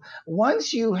impossible.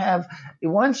 Once you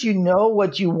know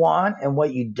what you want and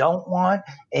what you don't want,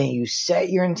 and you set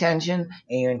your intention,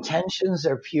 and your intentions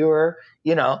are pure,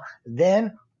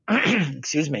 then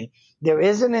excuse me, there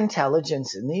is an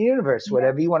intelligence in the universe,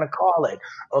 whatever you want to call it.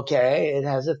 Okay, it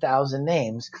has 1,000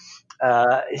 names.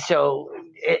 So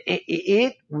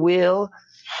it will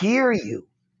hear you,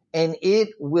 and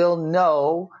it will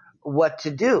know what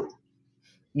to do.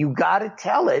 You got to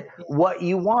tell it what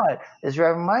you want. As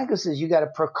Reverend Michael says, you got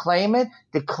to proclaim it,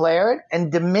 declare it,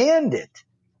 and demand it.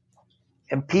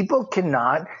 And people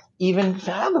cannot even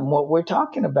fathom what we're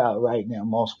talking about right now,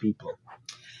 most people.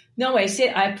 No, I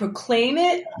say I proclaim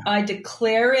it, I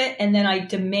declare it, and then I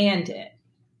demand it.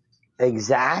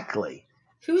 Exactly.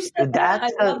 Who said that? I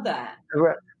love that.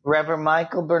 Reverend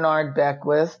Michael Bernard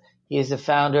Beckwith. He is the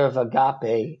founder of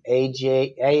Agape,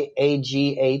 AGAPE,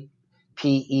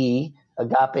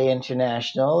 Agape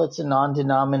International. It's a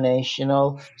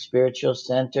non-denominational spiritual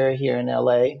center here in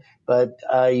LA, but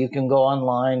you can go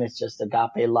online. It's just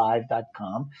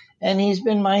agapelive.com. And he's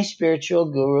been my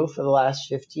spiritual guru for the last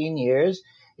 15 years.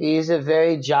 He's a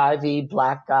very jivey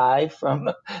black guy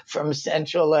from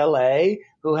central LA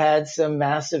who had some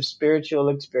massive spiritual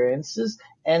experiences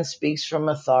and speaks from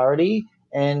authority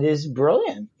and is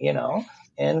brilliant,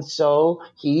 And so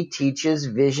he teaches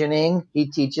visioning,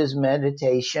 he teaches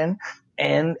meditation,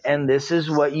 and this is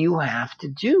what you have to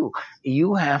do.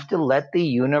 You have to let the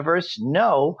universe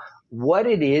know what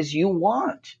it is you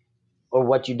want or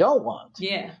what you don't want.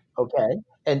 Yeah. Okay.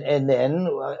 And then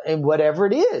whatever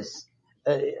it is.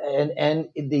 And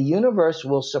the universe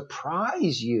will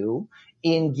surprise you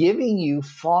in giving you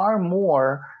far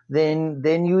more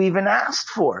than you even asked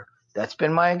for. That's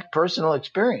been my personal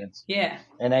experience. Yeah.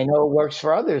 And I know it works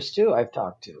for others too, I've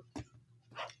talked to.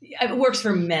 It works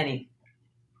for many.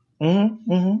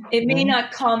 Mm-hmm, mm-hmm, it may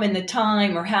not come in the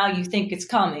time or how you think it's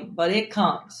coming, but it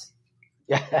comes.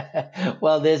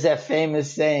 Well, there's that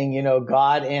famous saying,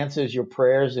 God answers your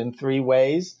prayers in 3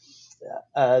 ways.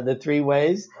 The 3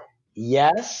 ways.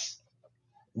 Yes,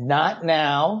 not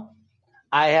now.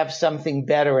 I have something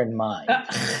better in mind.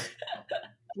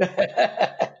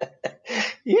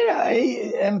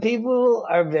 And people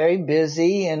are very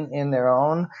busy in their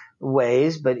own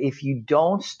ways, but if you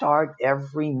don't start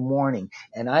every morning,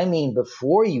 and I mean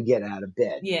before you get out of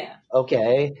bed,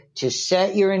 okay, to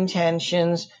set your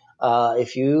intentions,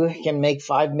 if you can make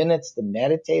 5 minutes to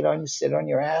meditate sit on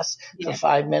your ass for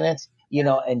 5 minutes,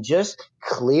 and just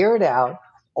clear it out,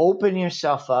 open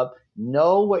yourself up,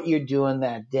 know what you're doing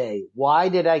that day. Why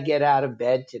did I get out of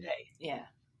bed today? Yeah.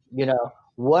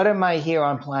 What am I here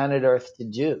on planet Earth to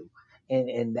do?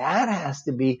 And that has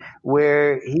to be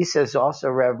where he says also,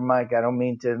 Reverend Mike, I don't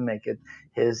mean to make it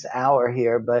his hour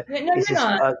here, but he says,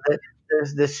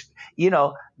 the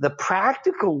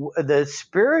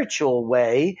spiritual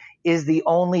way is the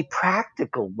only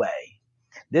practical way.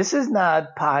 This is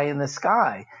not pie in the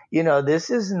sky. This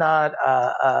is not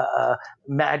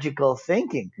magical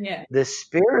thinking. Yeah. The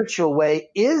spiritual way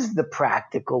is the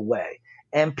practical way.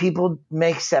 And people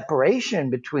make separation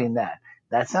between that.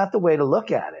 That's not the way to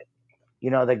look at it.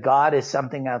 That God is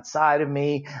something outside of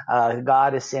me.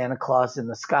 God is Santa Claus in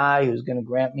the sky who's going to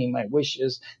grant me my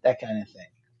wishes, that kind of thing.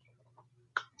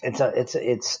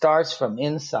 It starts from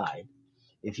inside.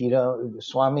 If you don't,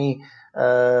 Swami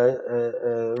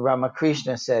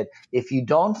Ramakrishna said, if you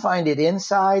don't find it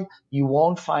inside, you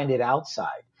won't find it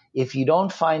outside. If you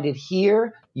don't find it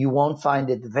here, you won't find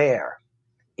it there.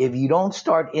 If you don't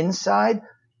start inside,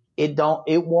 it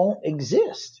won't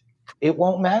exist. It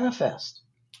won't manifest.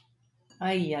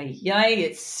 Ay, ay, ay,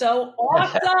 it's so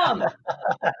awesome.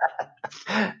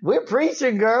 We're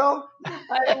preaching, girl.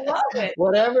 I love it.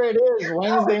 Whatever it is,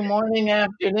 Wednesday morning,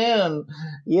 afternoon,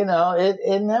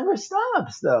 it never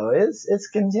stops though. It's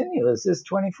continuous. It's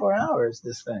 24 hours,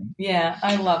 this thing. Yeah,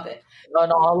 I love it.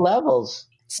 On all levels.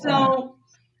 So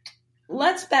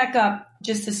let's back up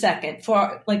just a second.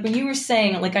 For like when you were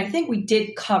saying, like I think we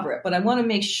did cover it, but I want to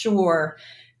make sure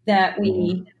that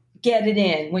we get it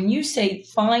in. When you say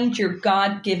find your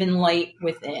God-given light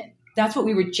within, that's what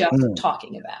we were just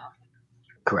talking about.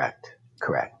 Correct.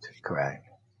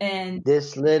 And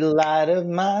this little light of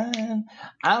mine,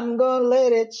 I'm gonna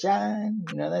let it shine.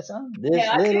 You know that song? This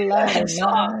little light of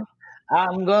mine,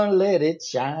 I'm gonna let it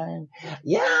shine.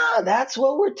 Yeah, that's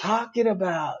what we're talking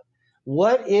about.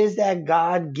 What is that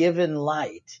God-given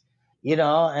light?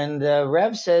 And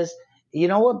Rev says, you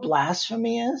know what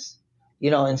blasphemy is?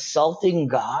 Insulting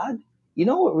God. You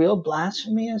know what real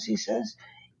blasphemy is, he says?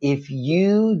 If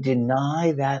you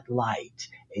deny that light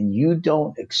and you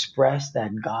don't express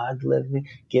that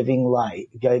given light,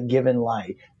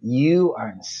 you are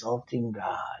insulting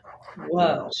God.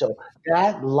 Whoa. So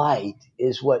that light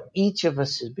is what each of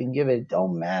us has been given. It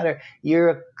don't matter. You're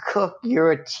a cook,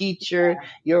 you're a teacher,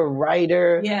 you're a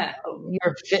writer,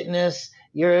 you're fitness,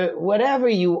 you're whatever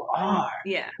you are.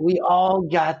 Yeah. We all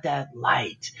got that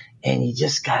light, and you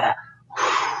just gotta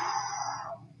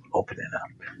open it up.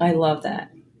 I love that.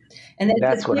 And then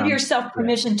just give yourself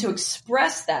permission to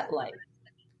express that light.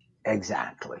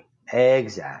 Exactly.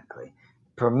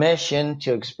 Permission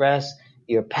to express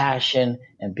your passion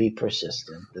and be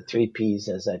persistent. The 3 Ps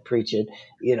as I preach it,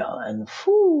 and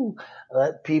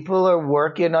people are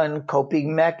working on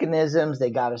coping mechanisms. They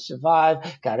got to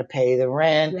survive, got to pay the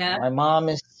rent. Yeah. My mom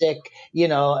is sick,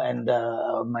 and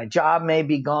my job may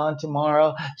be gone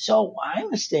tomorrow. So I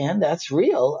understand that's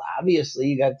real. Obviously,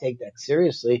 you got to take that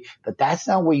seriously, but that's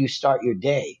not where you start your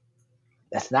day.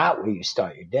 That's not where you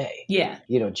start your day. Yeah.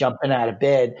 Jumping out of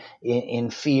bed in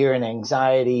fear and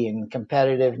anxiety and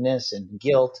competitiveness and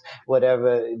guilt,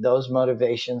 whatever, those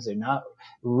motivations are not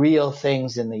real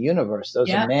things in the universe. Those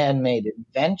are man-made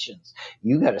inventions.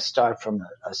 You got to start from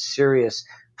a serious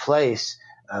place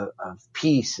of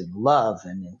peace and love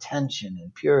and intention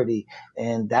and purity.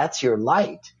 And that's your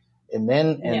light. And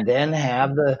then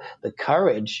have the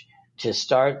courage to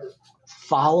start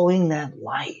following that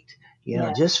light.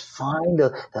 Just find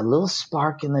the little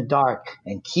spark in the dark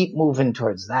and keep moving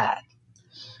towards that.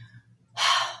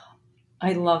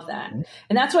 I love that. And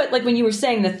that's what, like when you were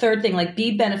saying the third thing, like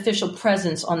be beneficial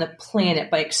presence on the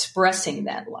planet by expressing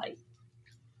that light.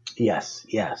 Yes.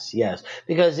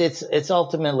 Because it's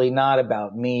ultimately not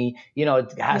about me.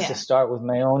 It has to start with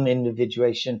my own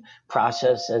individuation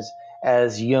process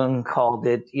as Jung called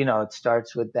it. It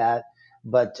starts with that.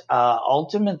 But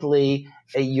ultimately,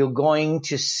 you're going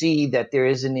to see that there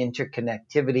is an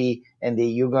interconnectivity and that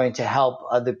you're going to help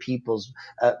other people's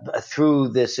through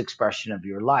this expression of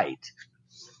your light.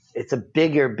 It's a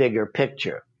bigger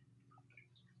picture.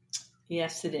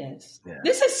 Yes, it is. Yeah.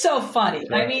 This is so funny.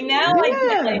 I mean, now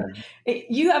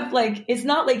you have it's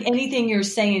not like anything you're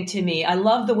saying to me. I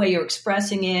love the way you're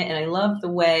expressing it, and I love the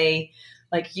way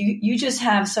you just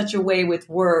have such a way with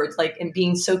words, and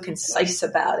being so concise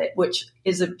about it, which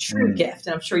is a true gift.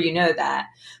 And I'm sure you know that.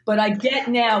 But I get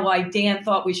now why Dan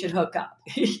thought we should hook up.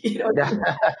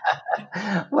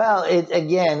 Well,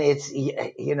 it's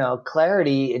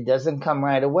clarity. It doesn't come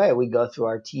right away. We go through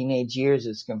our teenage years.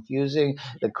 It's confusing.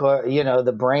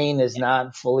 The brain is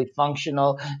not fully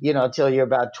functional, till you're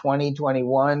about 20,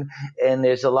 21. And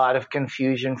there's a lot of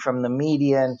confusion from the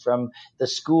media and from the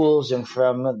schools and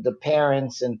from the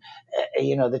parents and,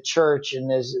 the church.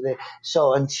 And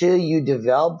so until you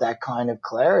develop that kind of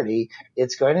clarity,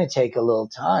 it's going to take a little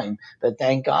time. But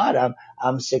thank God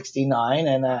I'm 69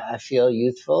 and I feel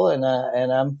youthful and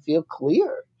I feel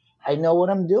clear. I know what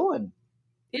I'm doing.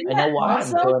 Isn't I know that why I'm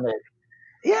awesome? doing it.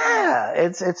 Yeah,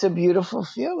 it's a beautiful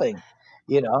feeling,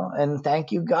 and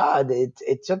thank you, God.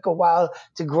 It took a while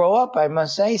to grow up, I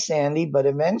must say, Sandy, but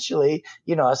eventually,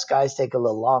 us guys take a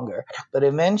little longer, but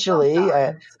eventually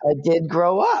Sometimes. I did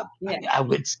grow up, Yeah. I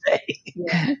would say.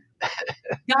 Yeah.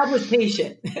 God was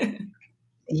patient.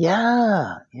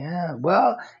 Yeah, yeah.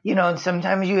 Well, and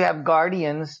sometimes you have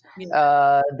guardians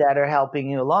Yeah. that are helping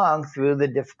you along through the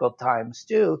difficult times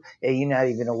too. And you're not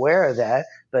even aware of that,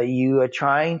 but you are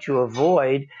trying to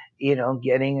avoid,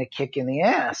 getting a kick in the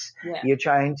ass. Yeah. You're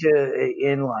trying to,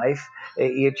 in life,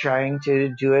 you're trying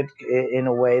to do it in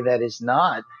a way that is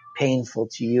not painful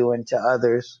to you and to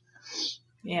others.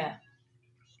 Yeah.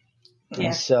 And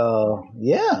Yeah. so,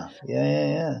 yeah.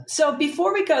 So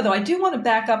before we go though, I do want to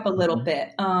back up a little Mhm. bit.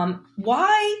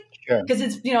 Why? Sure. Because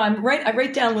it's, I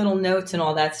write down little notes and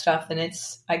all that stuff, and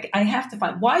I have to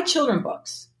find why children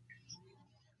books.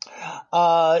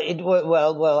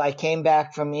 Well, I came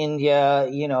back from India,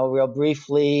 real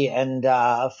briefly, and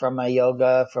from my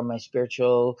yoga, from my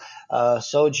spiritual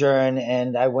sojourn,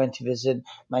 and I went to visit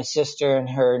my sister and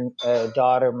her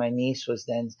daughter. My niece was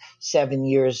then 7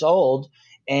 years old,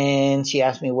 and she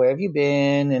asked me, "Where have you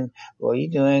been? And what are you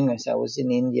doing?" I said, "I was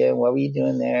in India. What were you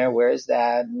doing there? Where is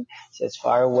that?" And she said, "It's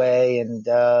far away." And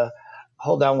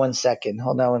hold on one second.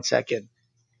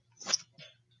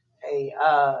 Hey,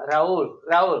 Raul.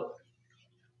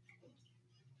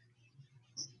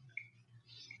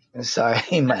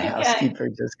 Sorry, my Okay. housekeeper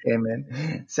just came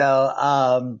in.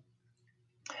 So,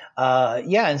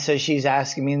 and so she's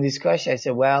asking me these questions. I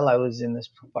said, well, I was in this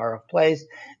far off place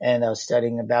and I was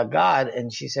studying about God.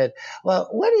 And she said, well,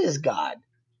 what is God?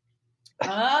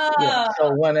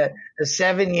 So when a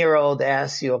 7-year-old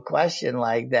asks you a question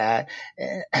like that,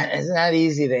 it's not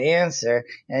easy to answer.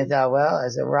 And I thought, well,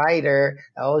 as a writer,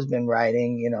 I've always been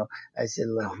writing, I said,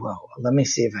 well, let me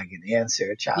see if I can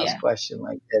answer a child's question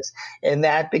like this. And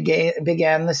that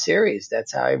began the series.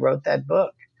 That's how I wrote that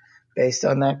book, based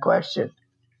on that question.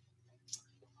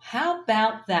 How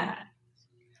about that?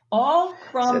 All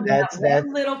from that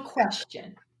one little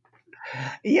question.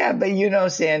 Yeah, but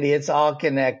Sandy, it's all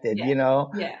connected.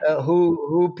 Yeah.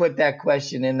 Who put that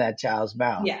question in that child's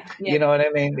mouth? Yeah. You know what I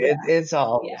mean? Yeah. It's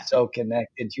all so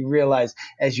connected. You realize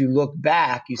as you look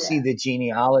back, you see the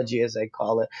genealogy, as I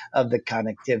call it, of the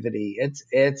connectivity.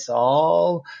 It's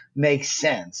all makes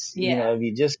sense. Yeah. If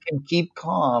you just can keep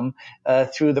calm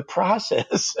through the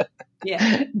process,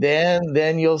 yeah,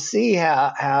 then you'll see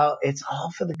how it's all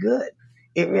for the good.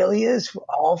 It really is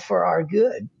all for our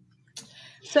good.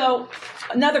 So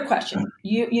another question,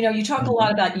 you talk a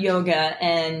lot about yoga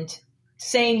and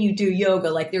saying you do yoga,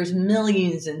 like there's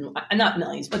millions and not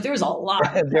millions, but there's a lot.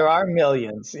 There are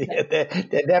millions. Yeah, there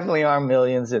definitely are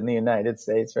millions in the United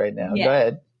States right now. Yeah. Go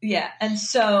ahead. Yeah. And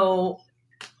so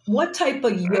what type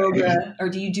of yoga, or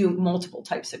do you do multiple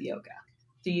types of yoga?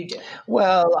 Do you do?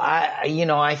 Well,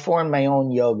 I formed my own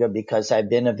yoga because I've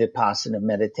been a Vipassana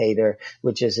meditator,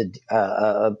 which is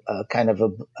a kind of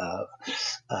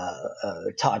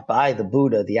taught by the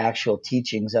Buddha, the actual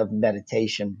teachings of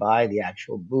meditation by the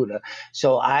actual Buddha.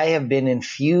 So I have been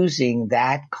infusing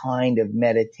that kind of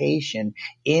meditation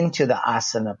into the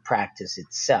asana practice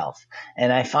itself.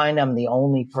 And I find I'm the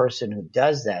only person who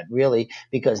does that, really,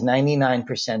 because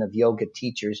 99% of yoga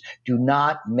teachers do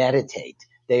not meditate.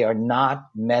 They are not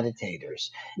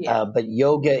meditators, but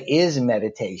yoga is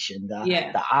meditation.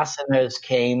 The asanas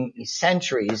came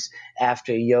centuries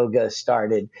after yoga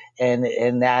started,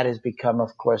 and that has become,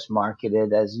 of course,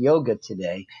 marketed as yoga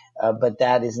today. But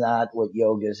that is not what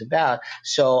yoga is about.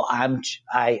 So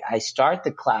I start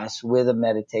the class with a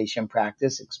meditation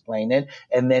practice, explain it,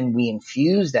 and then we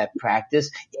infuse that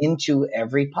practice into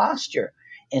every posture.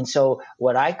 And so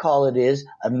what I call it is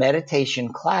a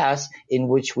meditation class in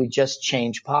which we just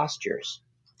change postures.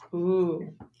 Ooh.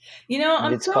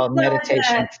 I'm it's so called glad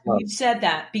meditation that flow. you said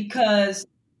that, because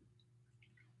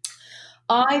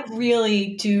I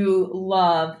really do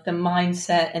love the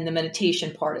mindset and the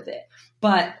meditation part of it.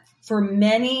 But for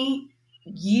many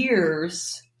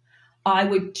years, I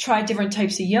would try different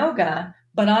types of yoga,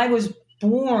 but I was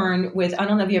born with, I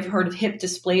don't know if you've heard of hip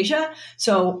dysplasia.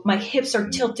 So my hips are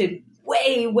tilted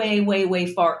way, way, way, way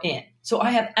far in. So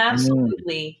I have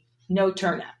absolutely no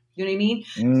turnout. You know what I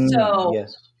mean? So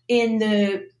in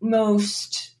the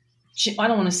most, I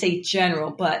don't want to say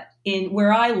general, but in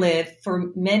where I live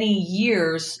for many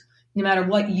years, no matter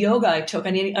what yoga I took,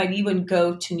 I'd even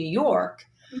go to New York,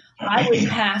 I would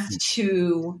have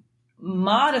to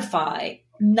modify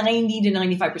 90 to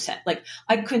 95%. Like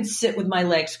I couldn't sit with my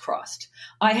legs crossed.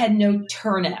 I had no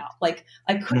turnout. Like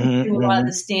I couldn't do a lot of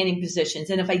the standing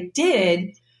positions. And if I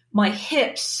did, my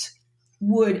hips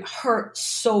would hurt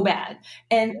so bad.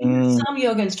 And some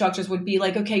yoga instructors would be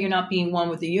like, okay, you're not being one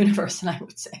with the universe. And I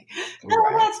would say, no,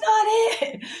 that's not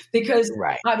it. Because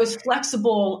I was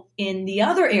flexible in the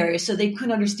other areas, so they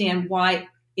couldn't understand why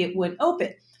it wouldn't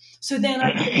open. So then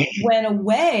I went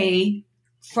away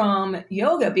from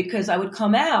yoga because I would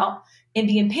come out and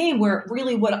be in pain, where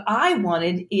really what I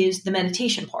wanted is the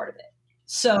meditation part of it.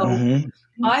 So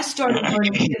I started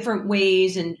learning different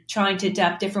ways and trying to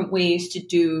adapt different ways to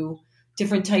do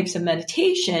different types of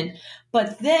meditation.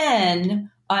 But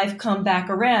then I've come back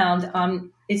around.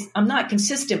 I'm not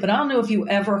consistent, but I don't know if you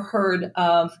ever heard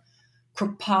of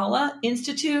Kripalu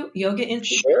Institute, Yoga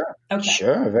Institute. Sure. Okay.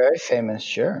 Sure. Very famous.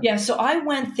 Sure. Yeah. So I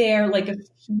went there like a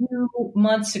few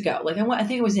months ago. Like I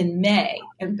think it was in May,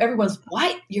 and everyone's,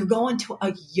 what? You're going to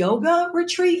a yoga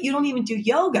retreat? You don't even do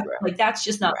yoga. Right. Like that's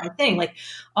just not my thing. Like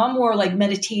I'm more like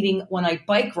meditating when I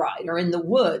bike ride or in the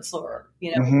woods, or,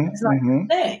 it's not my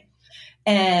thing.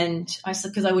 And I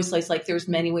said, because I always like there's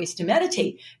many ways to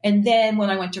meditate. And then when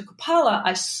I went to Kripalu,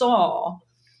 I saw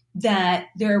that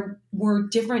there were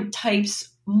different types,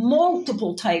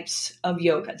 multiple types of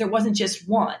yoga. There wasn't just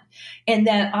one. And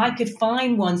that I could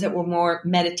find ones that were more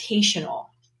meditational,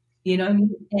 you know what I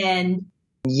mean? And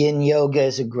yin yoga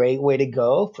is a great way to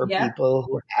go for people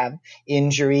who have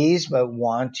injuries but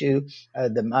want to,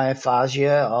 the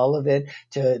myophagia, all of it,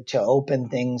 to open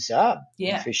things up.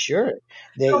 Yeah, for sure.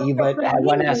 But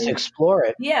one has to explore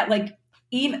it. Yeah, like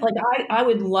even like I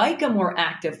would like a more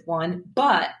active one,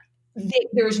 but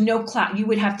there's no class. You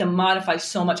would have to modify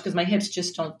so much because my hips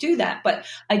just don't do that. But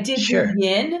I did do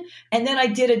yin, and then I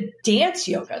did a dance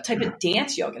yoga, type of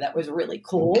dance yoga that was really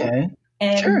cool. Okay.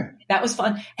 And that was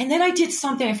fun. And then I did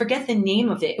something, I forget the name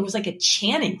of it. It was like a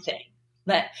chanting thing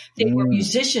that they were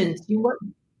musicians.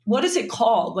 What is it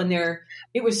called when they're,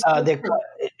 it was they're called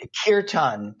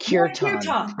kirtan.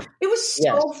 Kirtan. It was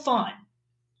so fun.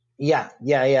 Yeah.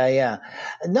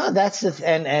 No, that's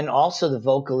and also the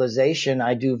vocalization.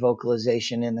 I do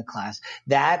vocalization in the class.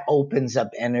 That opens up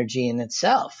energy in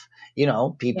itself.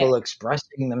 People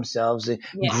expressing themselves,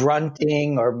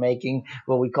 grunting or making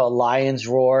what we call lion's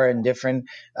roar, and different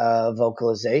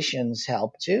vocalizations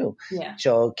help too. Yeah.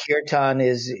 So kirtan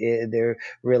they're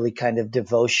really kind of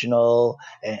devotional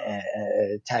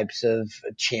types of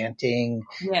chanting.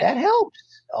 Yeah. That helps.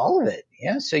 All of it.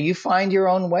 Yeah. So you find your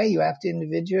own way. You have to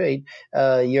individuate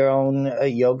your own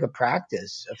yoga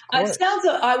practice. Of course. It sounds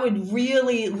like I would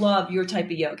really love your type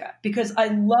of yoga, because I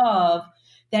love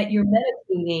that you're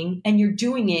meditating and you're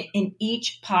doing it in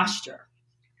each posture.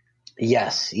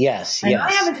 Yes. And I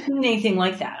haven't seen anything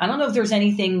like that. I don't know if there's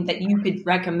anything that you could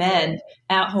recommend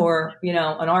out here,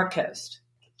 on our coast.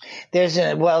 That's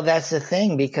the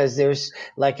thing, because there's,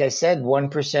 like I said,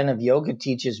 1% of yoga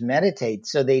teachers meditate.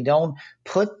 So they don't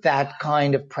put that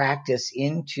kind of practice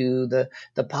into the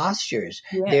postures.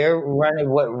 Yeah. They're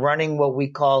running what we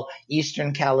call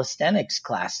Eastern calisthenics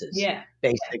classes. Yeah.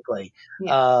 Basically.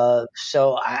 Yeah.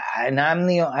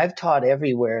 I've taught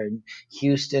everywhere in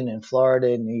Houston and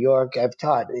Florida and New York. I've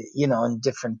taught, in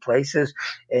different places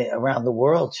around the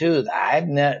world too.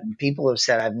 People have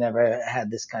said I've never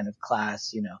had this kind of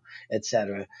class, et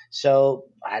cetera. So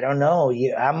I don't know.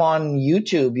 I'm on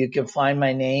YouTube. You can find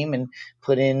my name and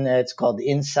put in, it's called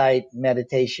Insight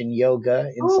Meditation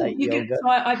Yoga. Yoga. So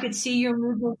I could see your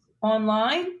movements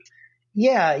online?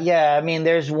 Yeah. I mean,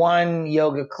 there's one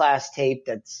yoga class tape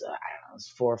that's, it's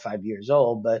 4 or 5 years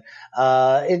old, but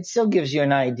it still gives you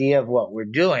an idea of what we're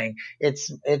doing.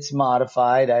 It's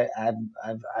modified.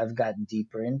 I've gotten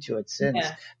deeper into it since.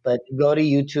 Yeah. But go to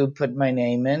YouTube, put my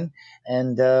name in,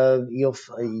 and you'll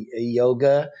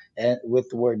yoga with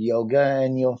the word yoga,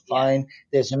 and you'll find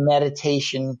there's a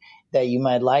meditation that you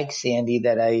might like, Sandy,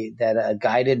 that a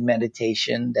guided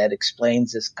meditation that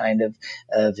explains this kind of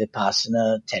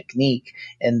Vipassana technique,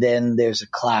 and then there's a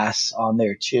class on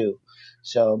there too.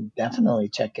 So definitely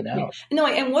check it out. Yeah. No,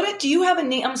 and do you have a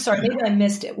name? I'm sorry, maybe I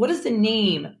missed it. What is the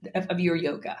name of your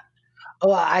yoga?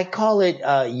 Oh, I call it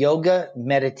Yoga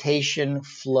Meditation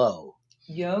Flow.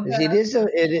 Yoga.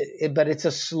 But it's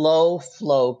a slow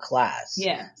flow class.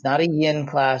 Yeah. It's not a yin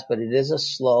class, but it is a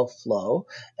slow flow,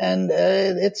 and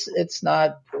it's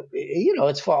not,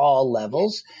 it's for all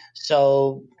levels.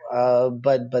 So,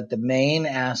 but the main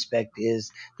aspect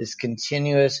is this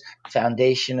continuous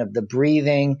foundation of the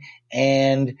breathing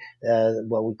and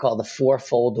what we call the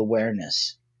fourfold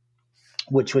awareness,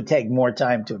 which would take more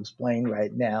time to explain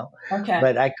right now. Okay.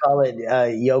 But I call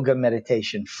it Yoga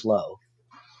Meditation Flow.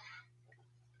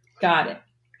 Got it.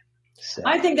 So,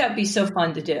 I think that'd be so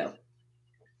fun to do.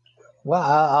 Well,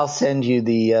 I'll send you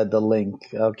the link.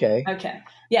 Okay. Okay.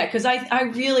 Yeah, because I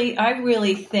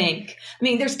really think, I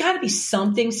mean, there's got to be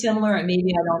something similar, and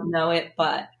maybe I don't know it,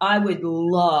 but I would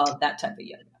love that type of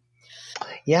yoga.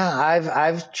 Yeah,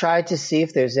 I've tried to see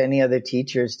if there's any other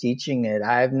teachers teaching it.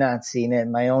 I've not seen it.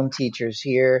 My own teachers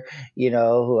here,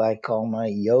 who I call my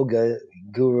yoga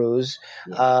gurus,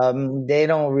 they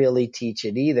don't really teach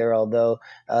it either, although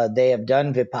they have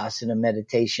done Vipassana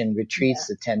meditation retreats,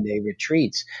 the 10-day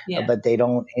retreats, but they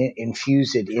don't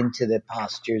infuse it into the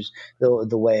postures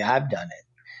the way I've done it.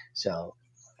 So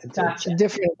it's a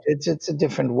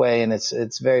different way, and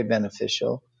it's very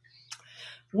beneficial.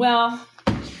 Well,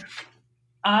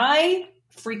 I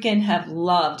freaking have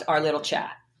loved our little chat.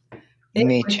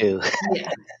 Me too.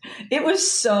 It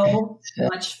was so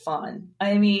much fun.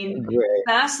 I mean,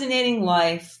 fascinating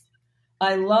life.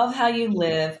 I love how you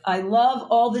live. I love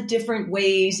all the different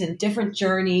ways and different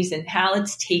journeys and how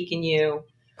it's taken you.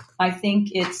 I think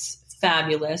it's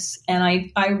fabulous. And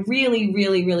I really,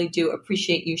 really, really do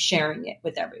appreciate you sharing it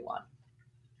with everyone.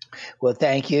 Well,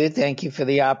 thank you. Thank you for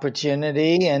the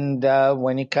opportunity. And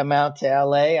when you come out to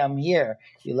LA, I'm here.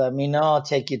 You let me know. I'll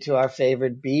take you to our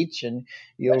favorite beach, and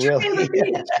you'll What's your favorite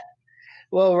beach?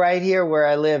 Well, right here where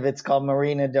I live, it's called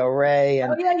Marina del Rey,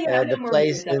 and the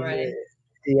place is.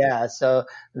 Yeah, so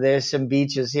there's some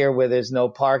beaches here where there's no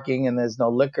parking and there's no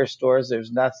liquor stores,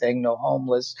 there's nothing, no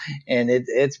homeless, and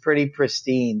it's pretty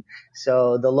pristine.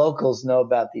 So the locals know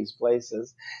about these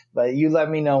places, but you let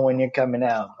me know when you're coming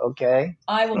out, okay?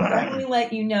 I will definitely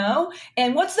let you know.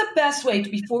 And what's the best way,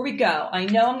 before we go, I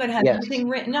know I'm going to have everything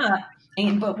written up,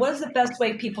 but what is the best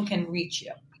way people can reach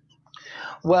you?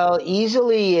 Well,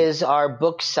 easily is our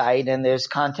book site, and there's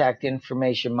contact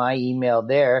information, my email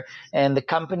there. And the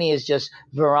company is just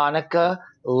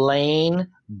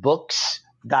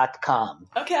VeronicaLaneBooks.com.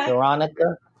 Okay.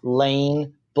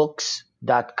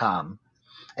 VeronicaLaneBooks.com.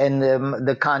 And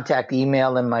the contact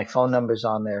email and my phone number's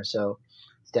on there. So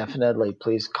definitely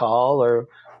please call or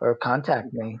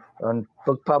contact me on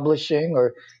book publishing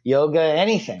or yoga,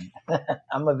 anything.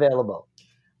 I'm available.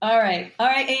 All right.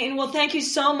 Aiden, well, thank you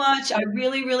so much. I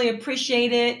really, really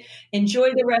appreciate it.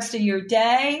 Enjoy the rest of your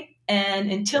day.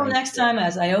 And until next time,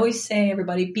 as I always say,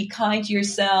 everybody, be kind to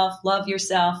yourself, love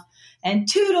yourself, and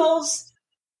toodles.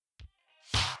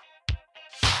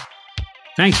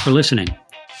 Thanks for listening.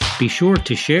 Be sure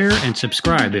to share and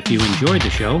subscribe if you enjoyed the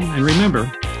show. And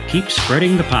remember, keep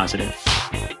spreading the positive.